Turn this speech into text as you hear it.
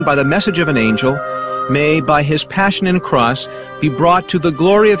by the message of an angel, may, by his passion and cross, be brought to the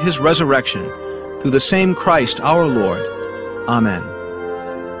glory of his resurrection, through the same Christ our Lord. Amen.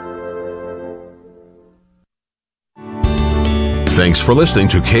 Thanks for listening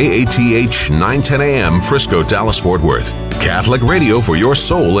to KATH 910 AM Frisco, Dallas, Fort Worth. Catholic radio for your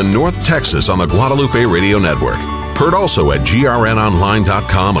soul in North Texas on the Guadalupe Radio Network. Heard also at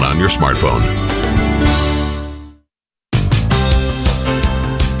grnonline.com and on your smartphone.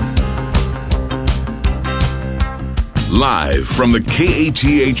 Live from the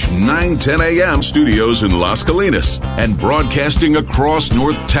KATH 910 AM studios in Las Colinas and broadcasting across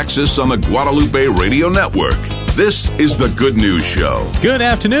North Texas on the Guadalupe Radio Network. This is The Good News Show. Good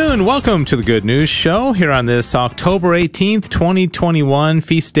afternoon. Welcome to The Good News Show here on this October 18th, 2021,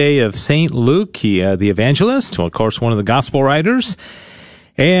 feast day of St. Luke, the evangelist, well, of course, one of the gospel writers.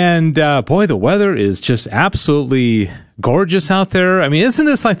 And, boy, the weather is just absolutely gorgeous out there. I mean, isn't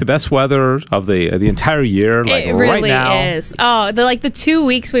this like the best weather of the entire year? Like it really right now is. Oh, the 2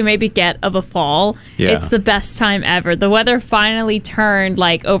 weeks we maybe get of a fall, it's the best time ever. The weather finally turned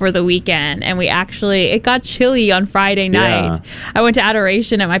like over the weekend, and it got chilly on Friday night. Yeah. I went to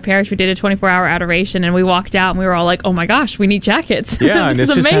adoration at my parish. We did a 24-hour adoration, and we walked out, and we were all like, "Oh my gosh, we need jackets!" Yeah, and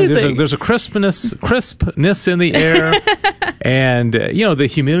it's amazing. There's a crispness in the air, and the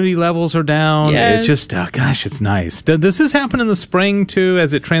humidity levels are down. Yes. It's just, gosh, it's nice. Does this happen in the spring too,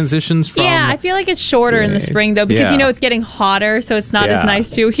 as it transitions from? Yeah, I feel like it's shorter in the spring though, because it's getting hotter, so it's not as nice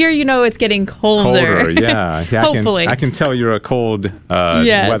too. Here, it's getting colder. Yeah. Hopefully, I can tell you're a cold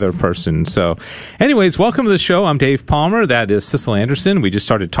weather person. So, anyways, welcome to the show. I'm Dave Palmer. That is Sissel Anderson. We just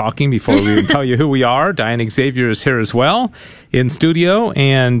started talking before we even tell you who we are. Diane Xavier is here as well in studio,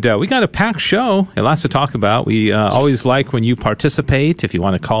 and we got a packed show. Lots to talk about. We always like when you participate. If you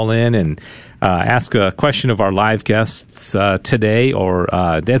want to call in and ask a question of our live guests today, or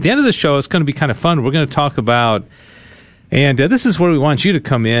at the end of the show, it's going to be kind of fun. We're going to talk about, and this is where we want you to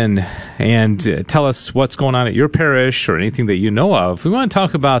come in and tell us what's going on at your parish or anything that you know of. We want to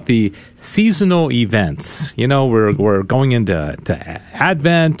talk about the seasonal events. We're going into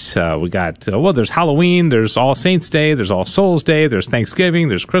Advent. We got, there's Halloween, there's All Saints Day, there's All Souls Day, there's Thanksgiving,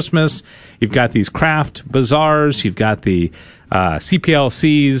 there's Christmas. You've got these craft bazaars. You've got the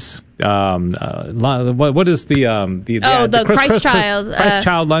CPLCs. What is the Christ Child Christ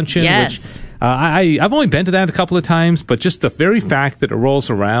Child luncheon? Yes. Which I've only been to that a couple of times, but just the very fact that it rolls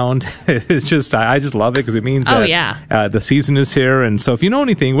around, it's just I just love it because it means that the season is here. And so if you know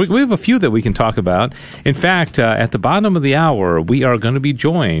anything, we have a few that we can talk about. In fact, at the bottom of the hour, we are going to be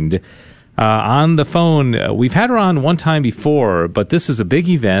joined on the phone. We've had her on one time before, but this is a big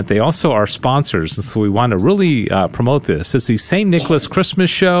event. They also are sponsors, and so we want to really promote this. It's the St. Nicholas Christmas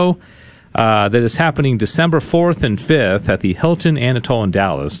Show that is happening December 4th and 5th at the Hilton Anatole in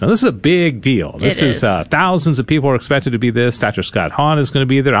Dallas. Now, this is a big deal. This is thousands of people are expected to be this. Dr. Scott Hahn is going to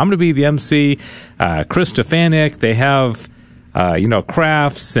be there. I'm going to be the MC. Chris Stefanik. They have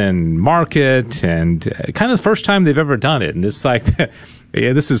crafts and market, and kind of the first time they've ever done it. And it's like,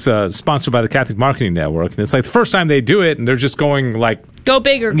 this is sponsored by the Catholic Marketing Network, and it's like the first time they do it, and they're just going like, go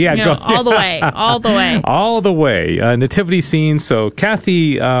bigger, all the way, all the way, nativity scene. So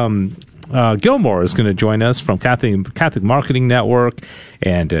Kathy Gilmore is going to join us from Catholic Marketing Network,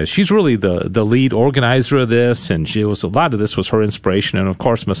 and she's really the lead organizer of this, and a lot of this was her inspiration, and of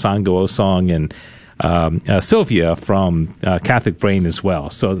course Masango Osong and Sylvia from Catholic Brain as well.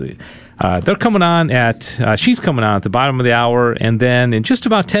 So they're coming on she's coming on at the bottom of the hour, and then in just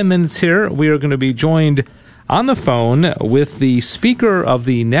about 10 minutes here, we are going to be joined on the phone with the speaker of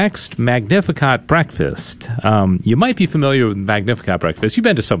the next Magnificat breakfast. You might be familiar with Magnificat breakfast. You've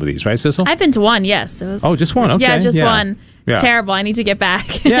been to some of these, right, Sissel? I've been to one, yes. Just one? Okay. Yeah, just one. It's terrible. I need to get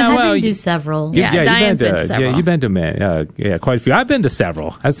back. Yeah, well, I've been to several. Diane's been to several. Yeah, you've been to quite a few. I've been to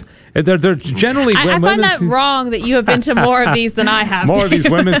several. They're generally. I find that wrong that you have been to more of these than I have. More of these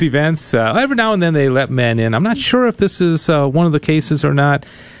women's events. Every now and then they let men in. I'm not sure if this is one of the cases or not.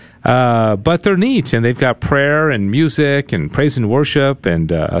 But they're neat, and they've got prayer and music and praise and worship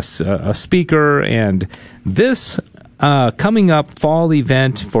and a speaker. And this coming up fall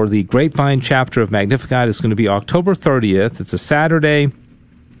event for the Grapevine chapter of Magnificat is going to be October 30th. It's a Saturday,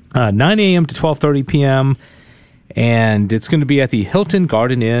 9 a.m. to 12:30 p.m., and it's going to be at the Hilton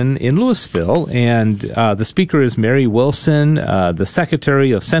Garden Inn in Louisville. And the speaker is Mary Wilson, the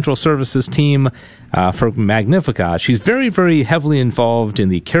secretary of Central Services team for Magnificat. She's very, very heavily involved in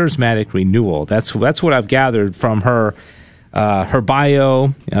the charismatic renewal. That's what I've gathered from her Her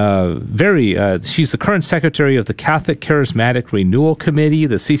bio, she's the current secretary of the Catholic Charismatic Renewal Committee,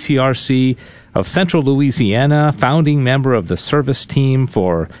 the CCRC of Central Louisiana, founding member of the service team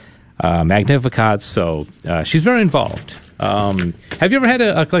for Magnificat. So she's very involved. Have you ever had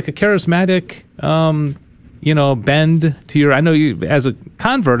a charismatic bend to your, I know you, as a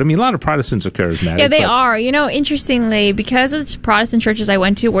convert, I mean, a lot of Protestants are charismatic. Yeah, they are. Interestingly, because the Protestant churches I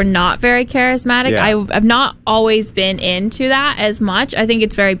went to were not very charismatic, I've not always been into that as much. I think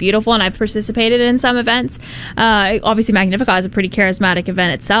it's very beautiful, and I've participated in some events. Obviously, Magnificat is a pretty charismatic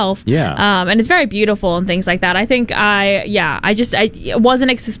event itself. Yeah. And it's very beautiful and things like that. I think I wasn't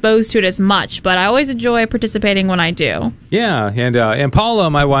exposed to it as much, but I always enjoy participating when I do. Yeah, and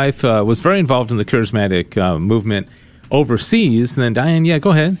Paula, my wife, was very involved in the charismatic movement overseas. And then Diane,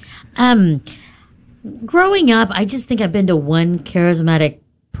 go ahead. Growing up, I just think I've been to one charismatic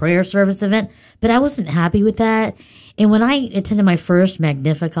prayer service event, but I wasn't happy with that. And when I attended my first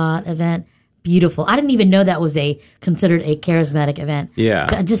Magnificat event, beautiful. I didn't even know that was considered a charismatic event. Yeah.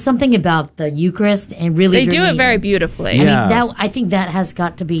 But just something about the Eucharist and really they do it very beautifully. Yeah. I think that has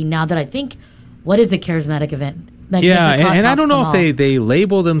got to be, now that I think, what is a charismatic event? And I don't know if they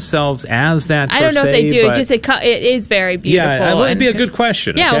label themselves as that. I don't know if they do. It is very beautiful. Yeah, well, it'd be a good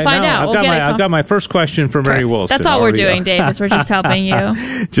question. Yeah, we'll find out. I've got my first question for Mary Wilson. That's all we're doing, Davis. We're just helping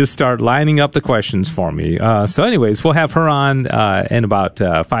you. Just start lining up the questions for me. So anyways, we'll have her on in about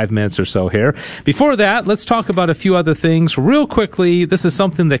 5 minutes or so here. Before that, let's talk about a few other things real quickly. This is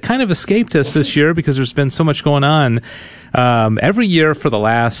something that kind of escaped us this year because there's been so much going on. Every year for the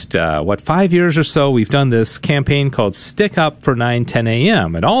last, 5 years or so, we've done this campaign called Stick Up for 9:10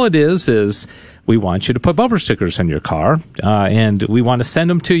 a.m. And all it is we want you to put bumper stickers in your car, and we want to send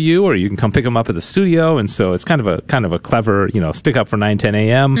them to you, or you can come pick them up at the studio. And so it's kind of a clever, Stick Up for 9:10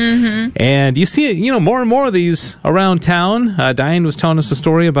 a.m. Mm-hmm. And you see it, more and more of these around town. Diane was telling us a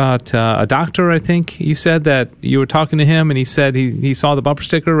story about a doctor, I think you said that you were talking to him, and he said he saw the bumper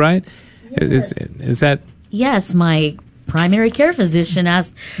sticker, right? Yes. Is that? Yes, my primary care physician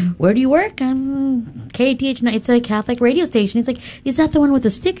asked, "Where do you work?" I'm KATH. It's a Catholic radio station. He's like, "Is that the one with the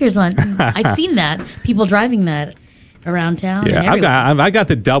stickers on?" I've seen that, people driving that around town. Yeah, I got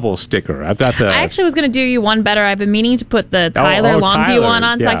the double sticker. I actually was going to do you one better. I've been meaning to put the Tyler Longview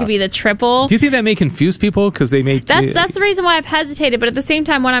one so I could be the triple. Do you think that may confuse people because they may? That's the reason why I've hesitated. But at the same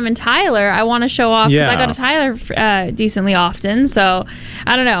time, when I'm in Tyler, I want to show off because I go to Tyler decently often. So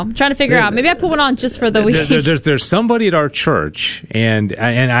I don't know. I'm trying to figure out. Maybe I put one on just for the week. There's somebody at our church, and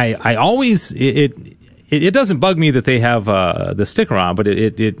I always It doesn't bug me that they have the sticker on, but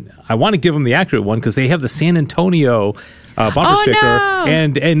I want to give them the accurate one because they have the San Antonio bumper sticker, no.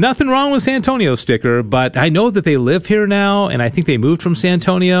 and nothing wrong with San Antonio sticker, but I know that they live here now, and I think they moved from San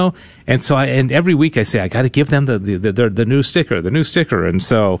Antonio, and so every week I say I got to give them the new sticker, and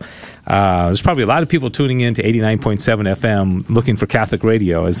so there's probably a lot of people tuning in to 89.7 FM looking for Catholic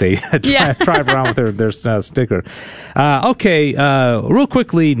radio as they drive around with their sticker. Real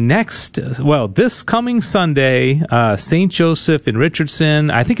quickly, this coming Sunday, St. Joseph in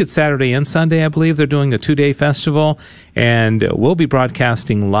Richardson, I think it's Saturday and Sunday, I believe they're doing a 2-day festival, and we'll be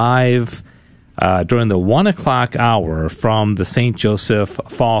broadcasting live during the 1 o'clock hour from the St. Joseph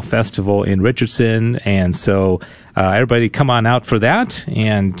Fall Festival in Richardson. And so everybody come on out for that.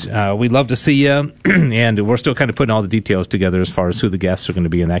 And we'd love to see you. And we're still kind of putting all the details together as far as who the guests are going to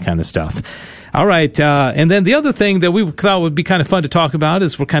be and that kind of stuff. All right. And then the other thing that we thought would be kind of fun to talk about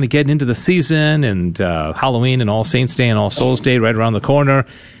is we're kind of getting into the season, and Halloween and All Saints Day and All Souls Day right around the corner.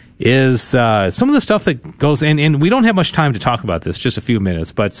 Is some of the stuff that goes, and we don't have much time to talk about this, just a few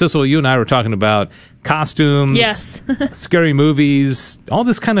minutes, but Sissel, you and I were talking about costumes, yes, scary movies, all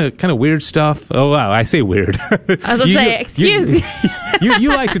this kind of weird stuff. Oh, wow, I say weird. I was going to say, excuse me. You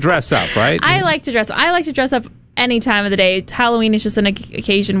like to dress up, right? I like to dress up. I like to dress up any time of the day. Halloween is just an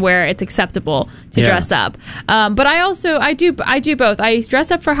occasion where it's acceptable to dress up. But I do both. I dress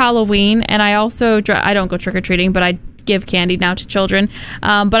up for Halloween, and I also, I don't go trick-or-treating, but I give candy now to children.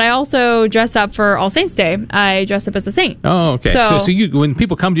 But I also dress up for All Saints Day. I dress up as a saint. Oh, okay. So you, when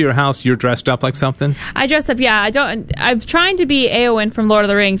people come to your house, you're dressed up like something? I dress up, yeah. I'm trying to be Eowyn from Lord of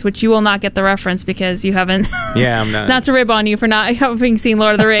the Rings, which you will not get the reference because you haven't. Yeah, I'm not. Not to rib on you for not having seen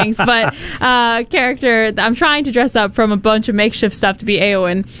Lord of the Rings, but character, I'm trying to dress up from a bunch of makeshift stuff to be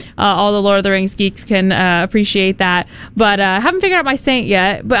Eowyn. All the Lord of the Rings geeks can appreciate that. But I haven't figured out my saint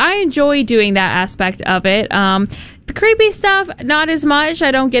yet. But I enjoy doing that aspect of it. The creepy stuff, not as much.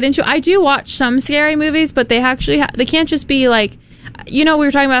 I don't get into. I do watch some scary movies, but they actually they can't just be like. we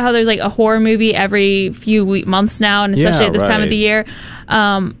were talking about how there's like a horror movie every few months now, and especially at this time of the year.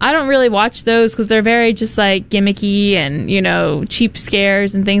 I don't really watch those because they're very just like gimmicky and, cheap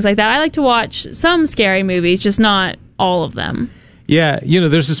scares and things like that. I like to watch some scary movies, just not all of them. Yeah,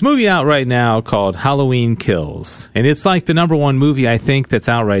 there's this movie out right now called Halloween Kills, and it's like the number one movie I think that's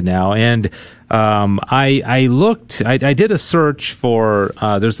out right now. And I looked, I did a search for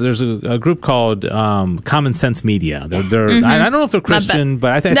there's a group called Common Sense Media. They're I don't know if they're Christian,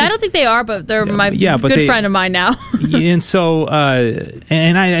 but I don't think they are, but they're my good friend of mine now. And so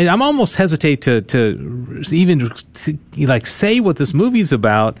and I'm almost hesitate to even like say what this movie's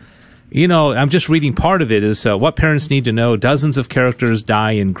about. I'm just reading part of it is what parents need to know. Dozens of characters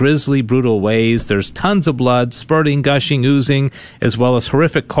die in grisly, brutal ways. There's tons of blood, spurting, gushing, oozing, as well as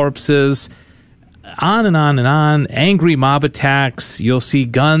horrific corpses. On and on and on. Angry mob attacks. You'll see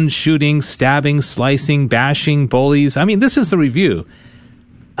guns, shooting, stabbing, slicing, bashing, bullies. I mean, this is the review.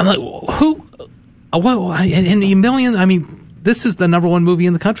 I'm like, who? What? In a million? I mean, this is the number one movie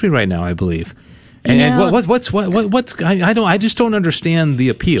in the country right now, I believe. And what's I just don't understand the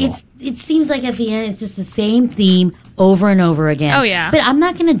appeal. It seems like at the end it's just the same theme over and over again. Oh yeah. But I'm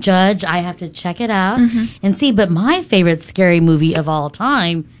not going to judge. I have to check it out and see. But my favorite scary movie of all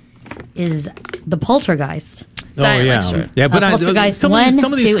time is The Poltergeist. Oh yeah, yeah. But Poltergeist some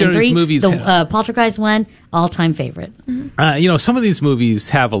of these scary movies. Poltergeist 1, all-time favorite. Some of these movies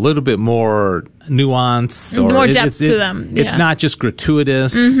have a little bit more nuance, or more depth to them. It's not just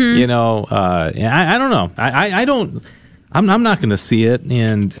gratuitous. I don't know. I don't. I'm not going to see it,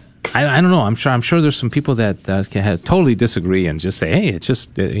 and I don't know. I'm sure there's some people that can totally disagree and just say, hey, it's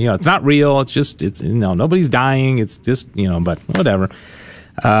just it's not real. It's nobody's dying. It's just but whatever.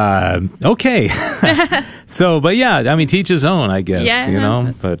 Okay. But yeah, I mean, teach his own, I guess,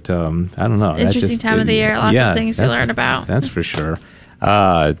 but, I don't know. Interesting time of the year. Lots of things to learn about. That's for sure.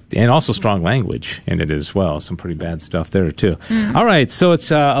 And also strong language in it as well. Some pretty bad stuff there too. All right. So it's,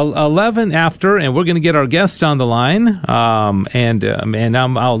 11 after, and we're going to get our guest on the line. And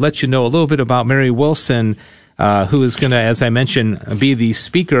I'll let you know a little bit about Mary Wilson, who is going to, as I mentioned, be the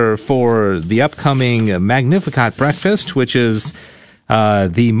speaker for the upcoming Magnificat breakfast, which is,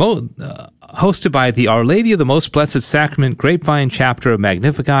 hosted by the Our Lady of the Most Blessed Sacrament Grapevine chapter of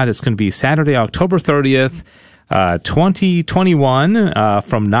Magnificat. It's going to be Saturday, October 30th, 2021,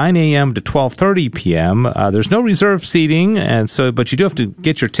 from 9 a.m. to 12:30 p.m. There's no reserved seating, but you do have to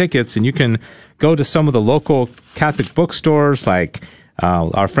get your tickets, and you can go to some of the local Catholic bookstores like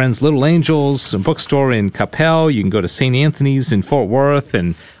our friends Little Angels bookstore in Capel. You can go to St. Anthony's in Fort Worth,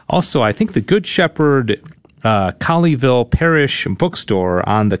 and also I think the Good Shepherd Colleyville Parish bookstore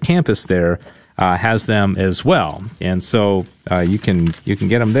on the campus there has them as well, and so you can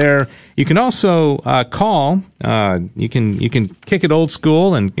get them there. You can also call. You can kick it old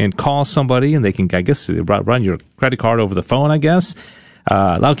school and call somebody, and they can, I guess, run your credit card over the phone. I guess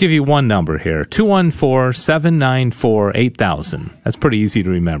I'll give you one number here: 214-794-8000. That's pretty easy to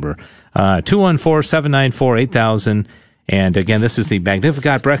remember. 214-794-8000. And again, this is the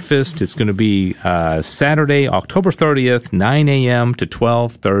Magnificat breakfast. It's going to be Saturday, October 30th, 9 a.m. to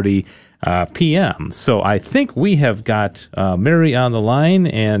 12:30 p.m. So I think we have got Mary on the line.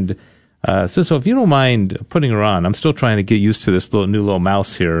 And so if you don't mind putting her on, I'm still trying to get used to this new little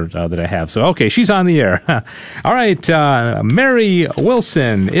mouse here that I have. So, okay, she's on the air. All right, Mary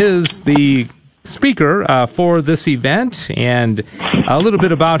Wilson is the speaker for this event, and a little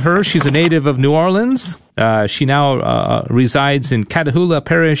bit about her. She's a native of New Orleans. She now resides in Catahoula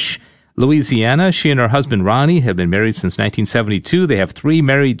Parish, Louisiana. She and her husband Ronnie have been married since 1972. They have 3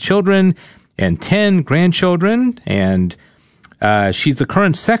 married children and 10 grandchildren, and she's the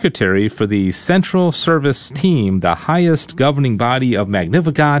current secretary for the Central Service Team, the highest governing body of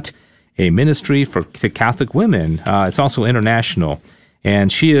Magnificat, a ministry to Catholic women. It's also international.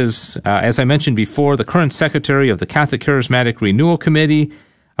 And she is, as I mentioned before, the current secretary of the Catholic Charismatic Renewal Committee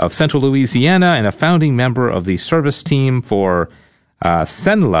of Central Louisiana and a founding member of the service team for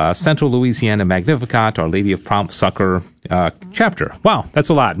CENLA, Central Louisiana Magnificat, Our Lady of Prompt Succor chapter. Wow, that's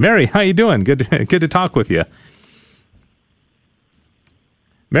a lot. Mary, how you doing? Good to talk with you.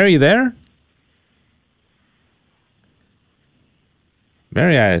 Mary, you there?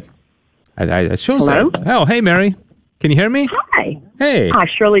 Mary, I shows Hello? Oh, hey, Mary. Can you hear me? Hi. Hey. I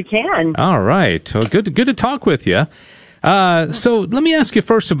surely can. All right. Well, good to talk with you. So let me ask you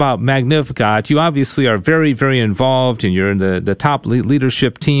first about Magnificat. You obviously are very, very involved, and you're in the top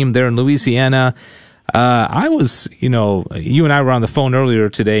leadership team there in Louisiana. I was, you and I were on the phone earlier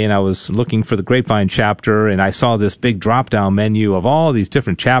today, and I was looking for the Grapevine chapter, and I saw this big drop-down menu of all these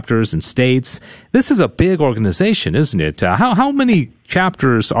different chapters and states. This is a big organization, isn't it? How many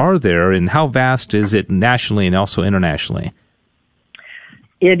chapters are there, and how vast is it nationally and also internationally?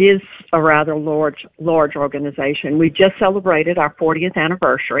 It is a rather large organization. We just celebrated our 40th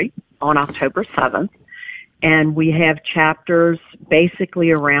anniversary on October 7th. And we have chapters basically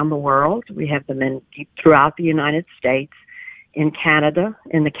around the world. We have them throughout the United States, in Canada,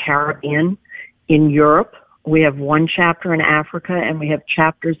 in the Caribbean, in Europe. We have one chapter in Africa, and we have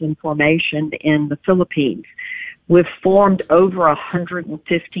chapters in formation in the Philippines. We've formed over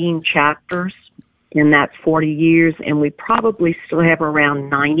 115 chapters in that 40 years, and we probably still have around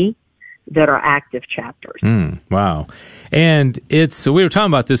 90 that are active chapters. Wow. And we were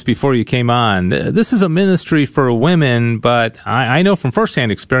talking about this before you came on. This is a ministry for women, but I know from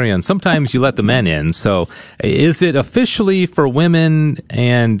firsthand experience, sometimes you let the men in. So is it officially for women?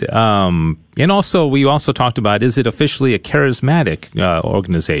 And also, we also talked about, is it officially a charismatic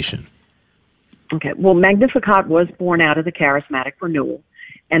organization? Okay. Well, Magnificat was born out of the charismatic renewal,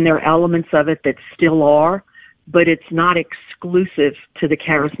 and there are elements of it that still are, but it's not exclusive to the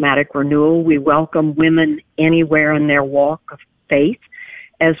charismatic renewal. We welcome women anywhere in their walk of faith,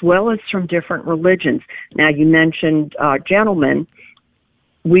 as well as from different religions. Now, you mentioned gentlemen.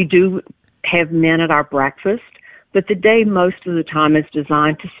 We do have men at our breakfast, but the day most of the time is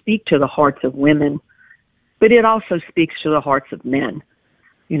designed to speak to the hearts of women, but it also speaks to the hearts of men.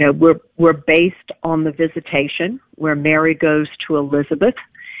 We're based on the visitation where Mary goes to Elizabeth,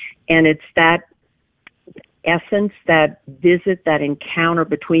 and it's that essence, that visit, that encounter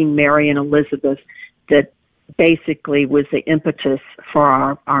between Mary and Elizabeth that basically was the impetus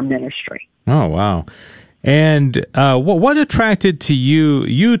for our ministry. Oh, wow. And what attracted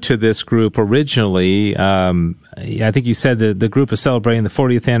you to this group originally? I think you said that the group is celebrating the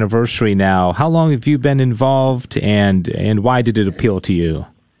 40th anniversary now. How long have you been involved, and why did it appeal to you?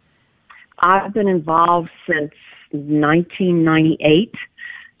 I've been involved since 1998.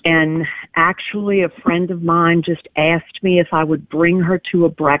 And actually, a friend of mine just asked me if I would bring her to a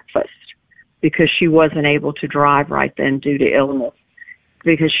breakfast because she wasn't able to drive right then due to illness,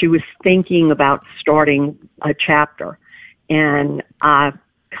 because she was thinking about starting a chapter. And I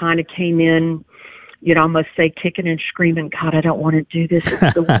kind of came in, I must say, kicking and screaming, God, I don't want to do this.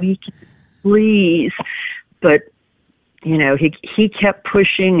 It's the weekend, please. But, he kept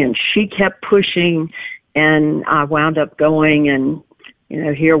pushing and she kept pushing, and I wound up going, and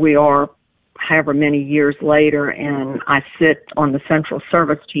here we are however many years later, and I sit on the Central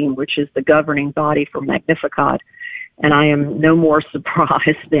Service Team, which is the governing body for Magnificat, and I am no more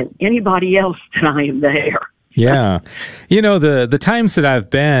surprised than anybody else that I am there. Yeah. The times that I've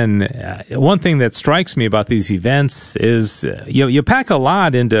been, one thing that strikes me about these events is you pack a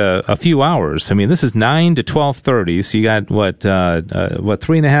lot into a few hours. I mean, this is 9 to 12:30, so you got,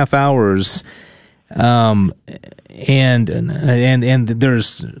 3.5 hours. And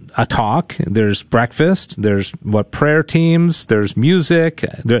there's a talk, there's breakfast, there's prayer teams, there's music,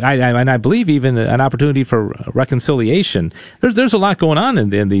 and I believe even an opportunity for reconciliation. There's a lot going on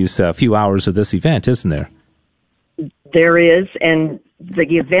in these few hours of this event, isn't there? There is, and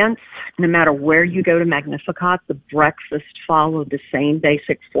the events, no matter where you go to Magnificat, the breakfast followed the same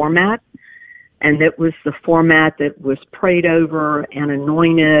basic format. And it was the format that was prayed over and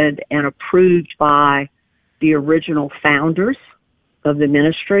anointed and approved by the original founders of the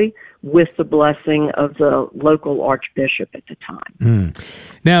ministry, with the blessing of the local archbishop at the time.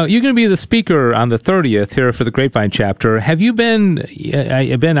 Now, you're going to be the speaker on the 30th here for the Grapevine chapter. Have you been,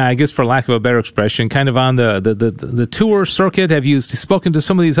 I guess for lack of a better expression, kind of on the tour circuit? Have you spoken to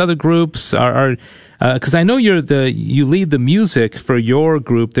some of these other groups? Because I know you lead the music for your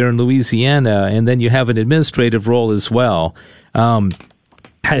group there in Louisiana, and then you have an administrative role as well.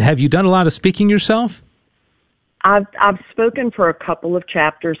 Have you done a lot of speaking yourself? I've spoken for a couple of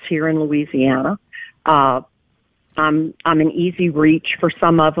chapters here in Louisiana. I'm an easy reach for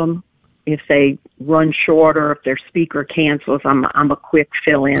some of them. If they run short or if their speaker cancels, I'm a quick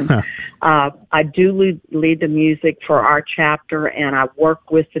fill in. I do lead the music for our chapter, and I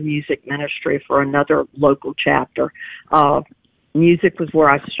work with the music ministry for another local chapter. Music was where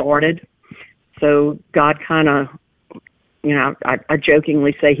I started, so God kind of, I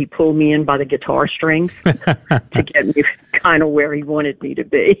jokingly say he pulled me in by the guitar strings to get me kind of where he wanted me to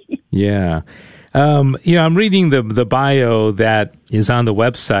be. Yeah. I'm reading the bio that is on the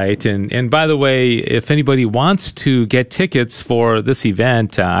website, and by the way, if anybody wants to get tickets for this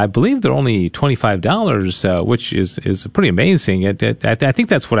event, I believe they're only $25, which is pretty amazing. I think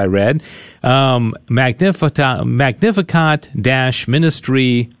that's what I read.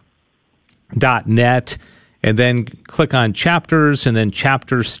 Magnificat-ministry.net. And then click on chapters, and then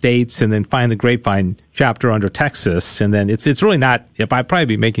chapter states, and then find the Grapevine chapter under Texas. And then it's really not, if I'd probably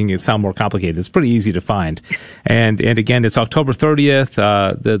be making it sound more complicated. It's pretty easy to find. And again, it's October 30th.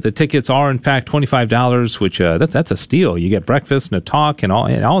 The tickets are in fact $25, which, that's a steal. You get breakfast and a talk and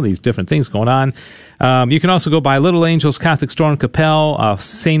all these different things going on. You can also go by Little Angels Catholic Store in Coppell,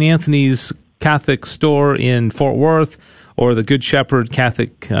 St. Anthony's Catholic Store in Fort Worth, or the Good Shepherd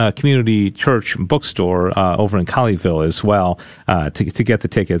Catholic Community Church bookstore over in Colleyville as well to get the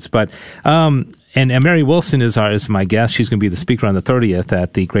tickets. But and Mary Wilson is my guest. She's going to be the speaker on the 30th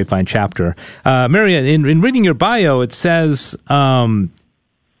at the Grapevine chapter. Mary, in reading your bio, it says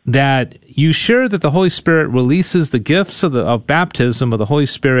that you share that the Holy Spirit releases the gifts of baptism of the Holy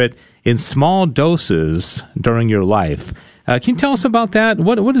Spirit in small doses during your life. Can you tell us about that?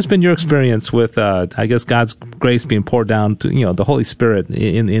 What has been your experience with, I guess, God's grace being poured down to, the Holy Spirit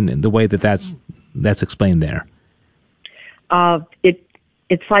in the way that's explained there?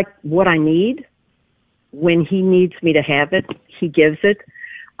 It's like what I need. When He needs me to have it, He gives it.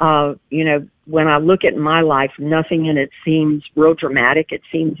 When I look at my life, nothing in it seems real dramatic. It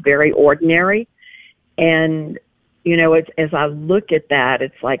seems very ordinary. And, as I look at that,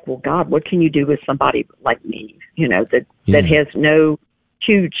 it's like, well, God, what can you do with somebody like me, that has no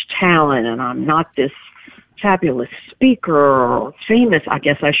huge talent, and I'm not this fabulous speaker or famous. I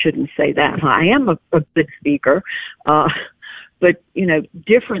guess I shouldn't say that. I am a good speaker. But,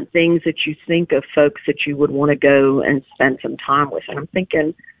 different things that you think of folks that you would want to go and spend some time with. And I'm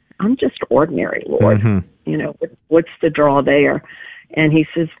thinking, I'm just ordinary, Lord. Mm-hmm. What's the draw there? And He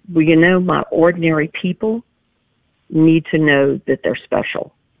says, well, my ordinary people need to know that they're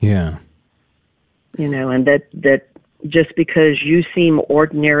special. Yeah. And that just because you seem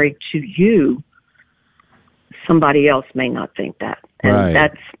ordinary to you, somebody else may not think that. And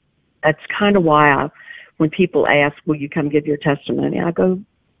right. That's kind of why when people ask, will you come give your testimony? I go,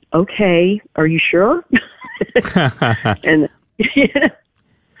 okay, are you sure? And,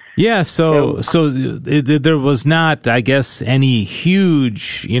 Yeah, so there was not, I guess, any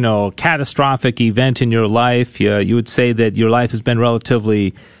huge, catastrophic event in your life. You would say that your life has been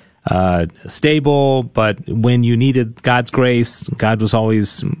relatively stable, but when you needed God's grace, God was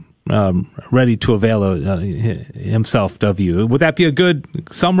always ready to avail Himself of you. Would that be a good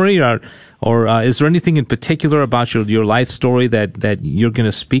summary, or is there anything in particular about your life story that you're going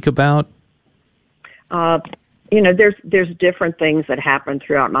to speak about? There's different things that happen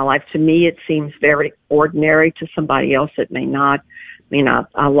throughout my life. To me, it seems very ordinary. To somebody else, it may not.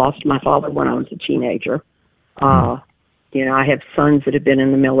 I lost my father when I was a teenager. I have sons that have been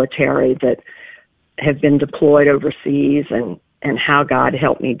in the military that have been deployed overseas, and how God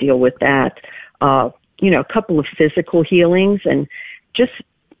helped me deal with that. A couple of physical healings, and just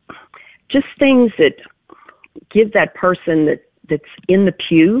things that give that person that's in the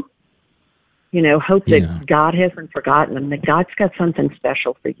pew, hope that God hasn't forgotten them, that God's got something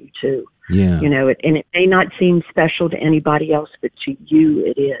special for you too. Yeah. And it may not seem special to anybody else, but to you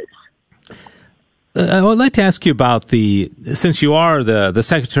it is. I would like to ask you about since you are the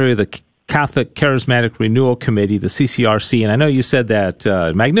secretary of the Catholic Charismatic Renewal Committee, the CCRC, and I know you said that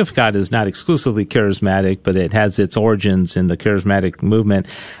Magnificat is not exclusively charismatic, but it has its origins in the charismatic movement.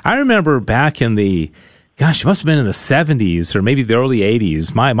 I remember back in it must have been in the 70s or maybe the early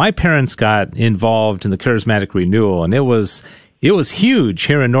 80s. My parents got involved in the charismatic renewal, and it was huge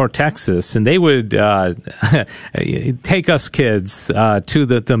here in North Texas, and they would take us kids to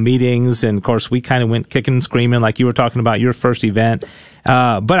the meetings, and of course we kind of went kicking and screaming like you were talking about your first event.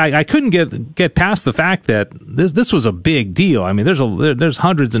 But I couldn't get past the fact that this was a big deal. I mean, there's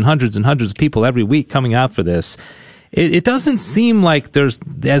hundreds and hundreds and hundreds of people every week coming out for this. It doesn't seem like there's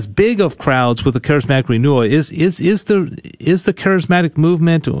as big of crowds with the charismatic renewal. Is the charismatic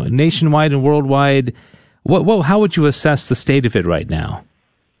movement nationwide and worldwide? How would you assess the state of it right now?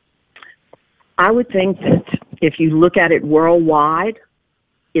 I would think that if you look at it worldwide,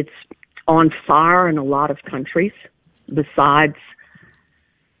 it's on fire in a lot of countries. Besides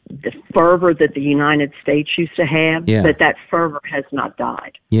the fervor that the United States used to have, that fervor has not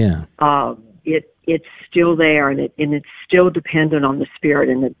died. Yeah. It's still there, and it's still dependent on the Spirit,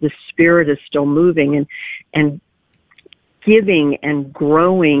 and the Spirit is still moving and giving and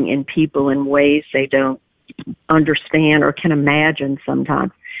growing in people in ways they don't understand or can imagine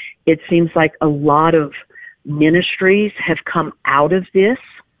sometimes. it seems like a lot of ministries have come out of this.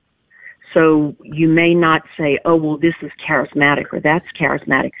 So you may not say, oh, well, this is charismatic or that's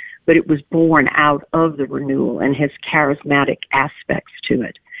charismatic, but it was born out of the renewal and has charismatic aspects to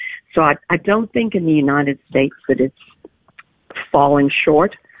it. So I don't think in the United States that it's falling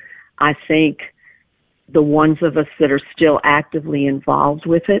short. I think the ones of us that are still actively involved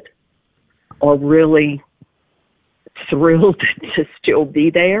with it are really thrilled to still be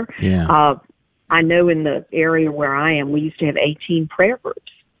there. Yeah. I know in the area where I am, we used to have 18 prayer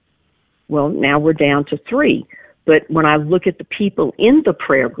groups. Well, now we're down to 3. But when I look at the people in the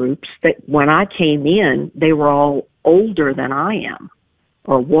prayer groups, that when I came in, they were all older than I am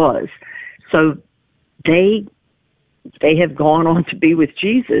or was. So they have gone on to be with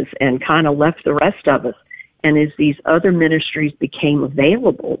Jesus and kind of left the rest of us. And as these other ministries became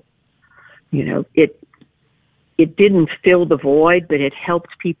available, you know, it didn't fill the void, but it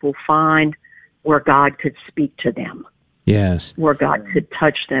helped people find where God could speak to them. Yes. Where God could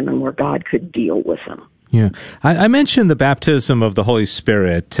touch them and where God could deal with them. Yeah. I mentioned the baptism of the Holy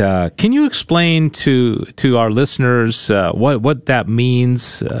Spirit. Can you explain to our listeners what that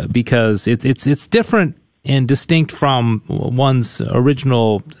means? Because it's different and distinct from one's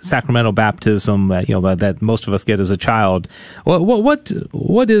original sacramental baptism that most of us get as a child.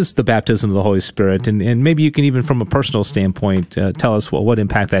 What is the baptism of the Holy Spirit? And maybe you can even from a personal standpoint tell us what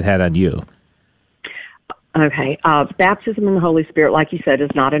impact that had on you. Okay. Baptism in the Holy Spirit, like you said, is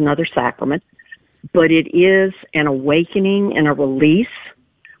not another sacrament, but it is an awakening and a release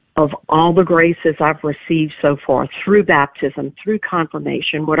of all the graces I've received so far through baptism, through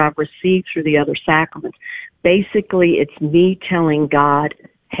confirmation, what I've received through the other sacraments. Basically, it's me telling God,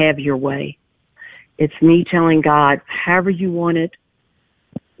 have your way. It's me telling God, however you want it,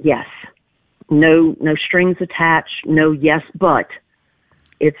 yes. No strings attached, no yes, but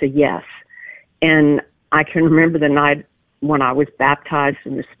it's a yes. And I can remember the night when I was baptized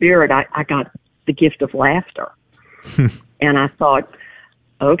in the Spirit, I got the gift of laughter. And I thought,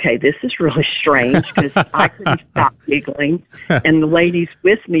 okay, this is really strange because I couldn't stop giggling. And the ladies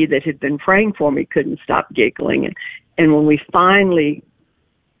with me that had been praying for me couldn't stop giggling. And when we finally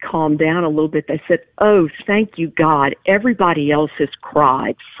calmed down a little bit, they said, oh, thank you, God. Everybody else has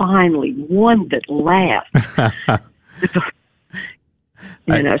cried. Finally, one that laughed.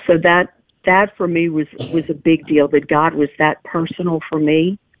 So that for me was a big deal, that God was that personal for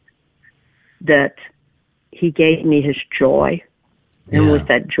me, that he gave me his joy. And with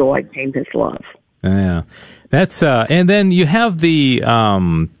that joy came his love. Yeah, that's and then you have the are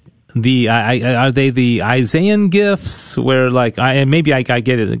they the Isaiah gifts where maybe I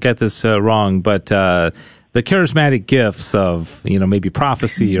get this wrong, but the charismatic gifts of maybe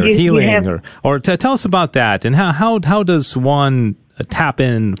prophecy or healing or tell us about that, and how does one tap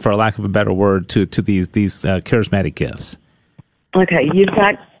in, for lack of a better word, to these charismatic gifts? Okay, you've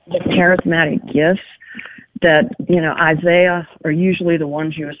got the charismatic gifts that, Isaiah are usually the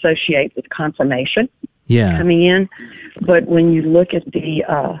ones you associate with confirmation coming in. But when you look at the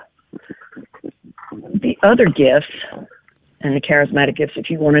other gifts and the charismatic gifts, if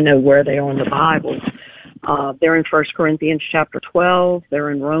you want to know where they are in the Bible, they're in 1 Corinthians chapter 12,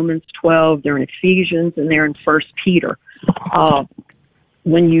 they're in Romans 12, they're in Ephesians, and they're in 1 Peter.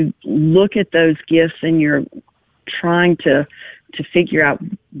 When you look at those gifts and you're trying to figure out,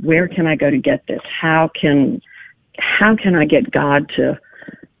 where can I go to get this? How can I get God to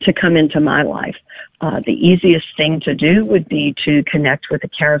come into my life? The easiest thing to do would be to connect with a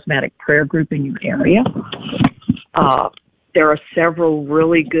charismatic prayer group in your area. There are several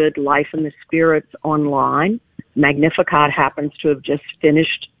really good Life in the Spirit online. Magnificat happens to have just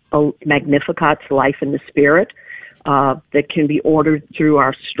finished Magnificat's Life in the Spirit that can be ordered through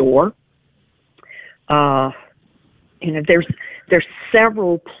our store. There's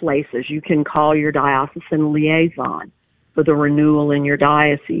several places. You can call your diocesan liaison for the renewal in your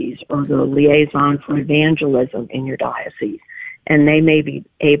diocese, or the liaison for evangelism in your diocese, and they may be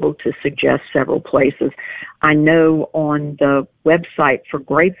able to suggest several places. I know on the website for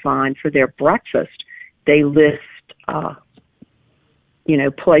Grapevine, for their breakfast, they list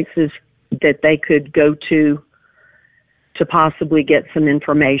places that they could go to possibly get some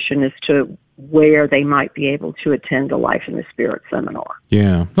information as to where they might be able to attend a Life in the Spirit seminar.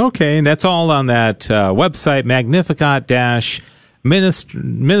 Yeah. Okay. And that's all on that website, Magnificat-Life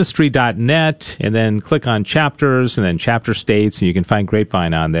ministry.net, and then click on chapters and then chapter states, and you can find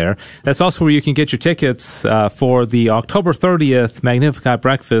Grapevine on there. That's also where you can get your tickets for the October 30th Magnificat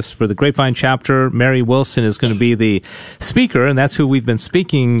breakfast for the Grapevine chapter. Mary Wilson is going to be the speaker, and that's who we've been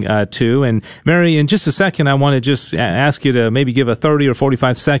speaking to. And Mary, in just a second, I want to just ask you to maybe give a 30 or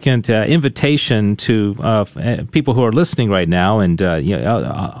 45-second invitation to people who are listening right now, and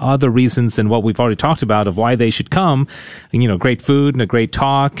other reasons than what we've already talked about of why they should come. Great food and a great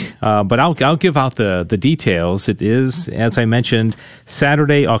talk, but I'll give out the details. It is, as I mentioned,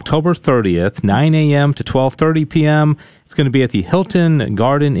 Saturday, October 30th, 9 a.m. to 12:30 p.m. It's going to be at the Hilton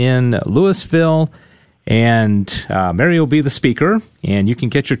Garden Inn, Louisville, and Mary will be the speaker. And you can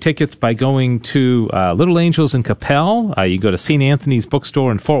get your tickets by going to Little Angels in Capel. You go to St. Anthony's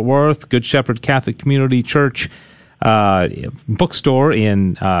Bookstore in Fort Worth, Good Shepherd Catholic Community Church bookstore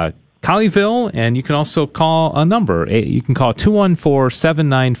in Colleyville, and you can also call a number. You can call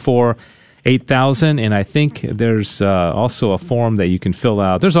 214-794-8000, and I think there's also a form that you can fill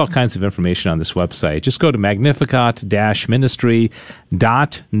out. There's all kinds of information on this website. Just go to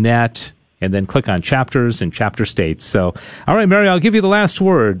magnificat-ministry.net and then click on chapters and chapter states. So, all right, Mary, I'll give you the last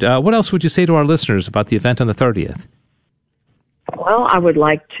word. What else would you say to our listeners about the event on the 30th? Well, I would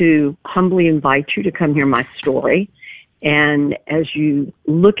like to humbly invite you to come hear my story. And as you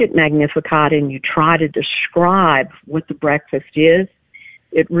look at Magnificat and you try to describe what the breakfast is,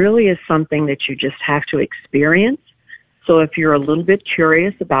 it really is something that you just have to experience. So if you're a little bit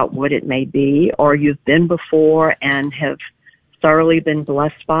curious about what it may be, or you've been before and have thoroughly been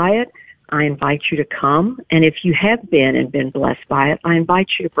blessed by it, I invite you to come. And if you have been and been blessed by it, I invite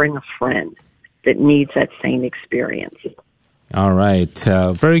you to bring a friend that needs that same experience. All right.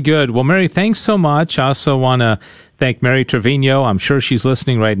 Very good. Well, Mary, thanks so much. I also want to thank Mary Trevino. I'm sure she's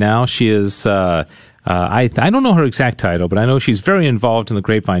listening right now. She is, I don't know her exact title, but I know she's very involved in the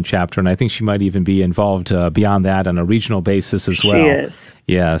Grapevine chapter, and I think she might even be involved beyond that on a regional basis as well. She is.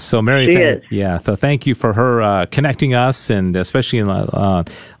 Yeah, so Mary, so thank you for her connecting us, and especially in the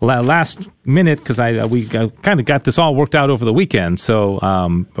last minute, because we kind of got this all worked out over the weekend. So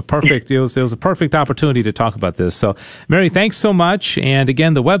it was a perfect opportunity to talk about this. So Mary, thanks so much. And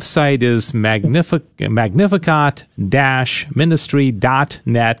again, the website is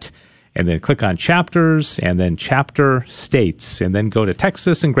magnificat-ministry.net. And then click on chapters, and then chapter states, and then go to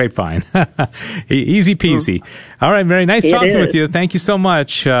Texas and Grapevine. Easy peasy. All right, Mary, nice talking with you. Thank you so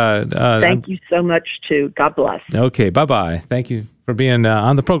much. Thank you so much, too. God bless. Okay, bye-bye. Thank you for being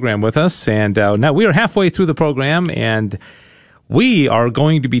on the program with us. And now we are halfway through the program, and we are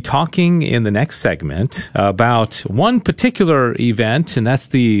going to be talking in the next segment about one particular event, and that's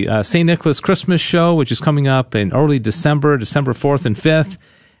the St. Nicholas Christmas Show, which is coming up in early December 4th and 5th.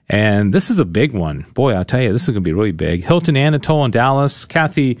 And this is a big one. Boy, I'll tell you, this is going to be really big. Hilton Anatole in Dallas.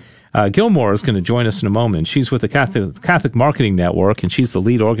 Kathy Gilmore is going to join us in a moment. She's with the Catholic Marketing Network, and she's the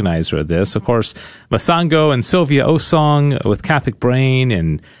lead organizer of this. Of course, Masango and Sylvia Osong with Catholic Brain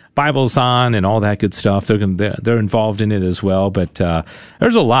and Bibles On and all that good stuff. They're involved in it as well. But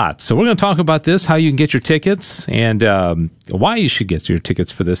there's a lot. So we're going to talk about this, how you can get your tickets, and why you should get your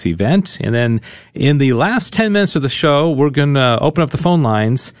tickets for this event. And then in the last 10 minutes of the show, we're going to open up the phone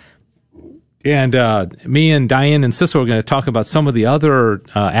lines. And me and Diane and Cecil are going to talk about some of the other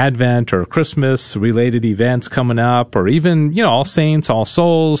Advent or Christmas-related events coming up, or even, All Saints, All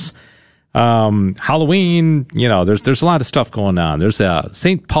Souls, Halloween. There's a lot of stuff going on. There's a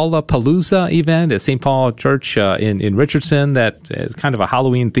St. Paula Palooza event at St. Paul Church in Richardson that is kind of a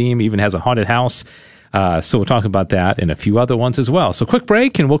Halloween theme, even has a haunted house. So we'll talk about that and a few other ones as well. So quick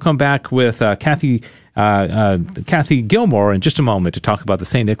break, and we'll come back with Kathy Gilmore in just a moment to talk about the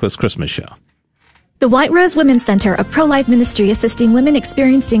St. Nicholas Christmas Show. The White Rose Women's Center, a pro-life ministry assisting women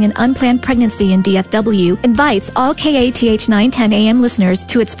experiencing an unplanned pregnancy in DFW, invites all KATH 910 AM listeners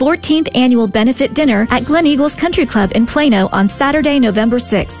to its 14th annual benefit dinner at Glen Eagles Country Club in Plano on Saturday, November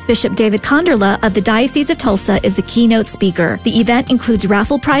 6th. Bishop David Konderla of the Diocese of Tulsa is the keynote speaker. The event includes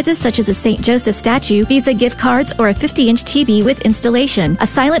raffle prizes such as a St. Joseph statue, Visa gift cards, or a 50-inch TV with installation. A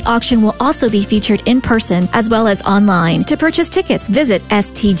silent auction will also be featured in person as well as online. To purchase tickets, visit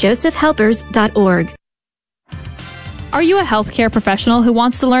stjosephhelpers.org. Are you a healthcare professional who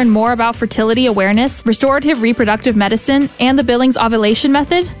wants to learn more about fertility awareness, restorative reproductive medicine, and the Billings ovulation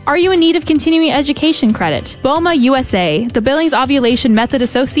method? Are you in need of continuing education credit? BOMA USA, the Billings Ovulation Method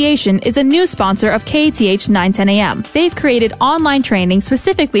Association, is a new sponsor of KATH 910 AM. They've created online training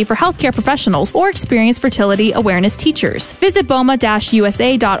specifically for healthcare professionals or experienced fertility awareness teachers. Visit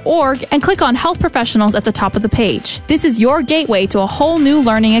BOMA-USA.org and click on Health Professionals at the top of the page. This is your gateway to a whole new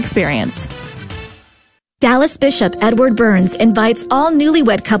learning experience. Dallas Bishop Edward Burns invites all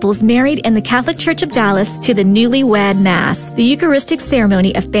newlywed couples married in the Catholic Church of Dallas to the Newlywed Mass. The Eucharistic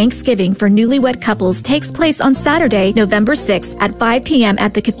ceremony of Thanksgiving for newlywed couples takes place on Saturday, November 6th at 5 p.m.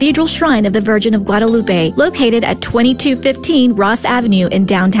 at the Cathedral Shrine of the Virgin of Guadalupe, located at 2215 Ross Avenue in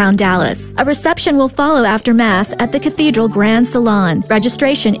downtown Dallas. A reception will follow after Mass at the Cathedral Grand Salon.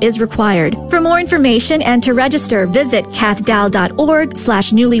 Registration is required. For more information and to register, visit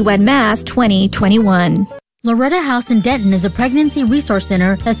cathdal.org/newlywedmass2021. Loretta House in Denton is a pregnancy resource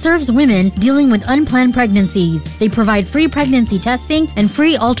center that serves women dealing with unplanned pregnancies. They provide free pregnancy testing and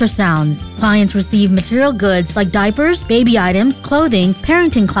free ultrasounds. Clients receive material goods like diapers, baby items, clothing,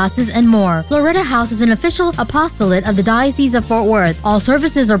 parenting classes, and more. Loretta House is an official apostolate of the Diocese of Fort Worth. All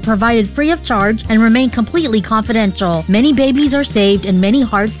services are provided free of charge and remain completely confidential. Many babies are saved and many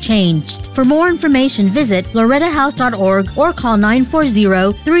hearts changed. For more information, visit lorettahouse.org or call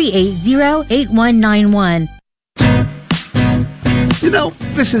 940-380-8191. You know,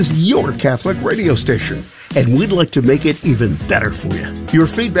 this is your Catholic radio station, and we'd like to make it even better for you. Your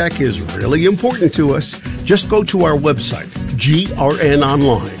feedback is really important to us. Just go to our website,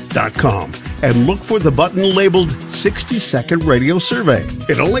 grnonline.com, and look for the button labeled 60-Second Radio Survey.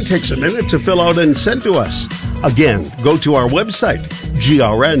 It only takes a minute to fill out and send to us. Again, go to our website,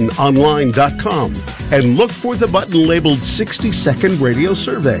 grnonline.com, and look for the button labeled 60-Second Radio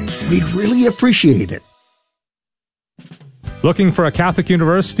Survey. We'd really appreciate it. Looking for a Catholic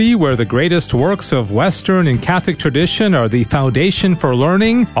university where the greatest works of Western and Catholic tradition are the foundation for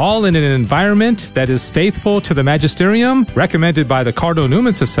learning, all in an environment that is faithful to the magisterium? Recommended by the Cardinal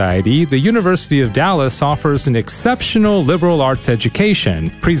Newman Society, the University of Dallas offers an exceptional liberal arts education,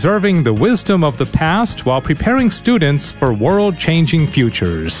 preserving the wisdom of the past while preparing students for world-changing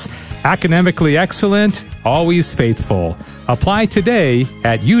futures. Academically excellent, always faithful. Apply today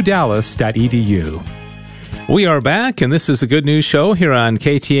at udallas.edu. We are back, and this is the Good News Show here on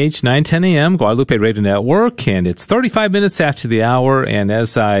KTH 910 AM, Guadalupe Radio Network, and it's 35 minutes after the hour, and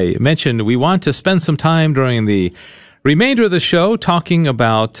as I mentioned, we want to spend some time during the remainder of the show talking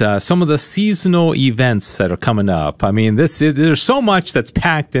about some of the seasonal events that are coming up. I mean, there's so much that's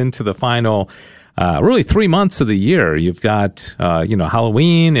packed into the final really 3 months of the year. You've got,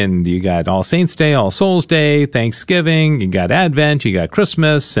 Halloween, and you got All Saints Day, All Souls Day, Thanksgiving, you got Advent, you got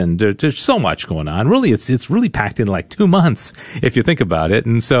Christmas, and there's so much going on. Really, it's really packed in like 2 months, if you think about it.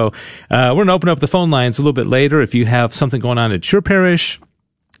 And so, we're going to open up the phone lines a little bit later. If you have something going on at your parish,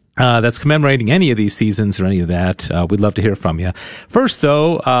 that's commemorating any of these seasons or any of that, we'd love to hear from you. First,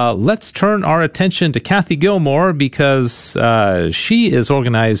 though, let's turn our attention to Kathy Gilmore, because she is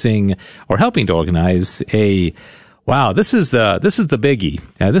organizing or helping to organize this is the biggie.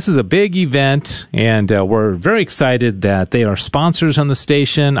 This is a big event, and we're very excited that they are sponsors on the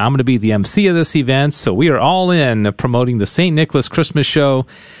station. I'm going to be the MC of this event, so we are all in promoting the St. Nicholas Christmas Show,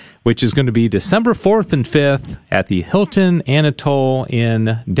 which is going to be December 4th and 5th at the Hilton Anatole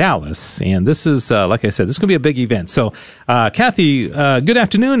in Dallas. And this is, like I said, this is going to be a big event. So, Kathy, good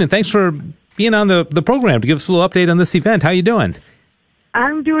afternoon, and thanks for being on the program to give us a little update on this event. How you doing?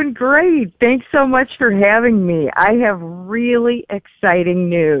 I'm doing great. Thanks so much for having me. I have really exciting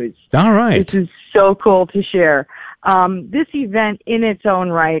news. All right. This is so cool to share. This event in its own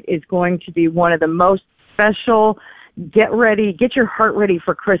right is going to be one of the most special get your heart ready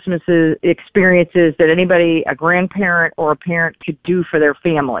for Christmas experiences that anybody, a grandparent or a parent, could do for their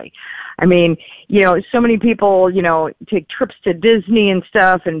family. I mean, so many people, take trips to Disney and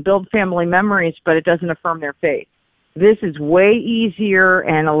stuff and build family memories, but it doesn't affirm their faith. This is way easier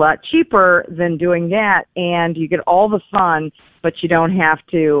and a lot cheaper than doing that, and you get all the fun, but you don't have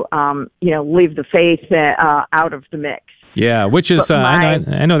to, leave the faith out of the mix. Yeah, which is, I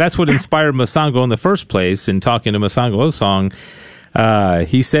know that's what inspired Masango in the first place. In talking to Masango Osong,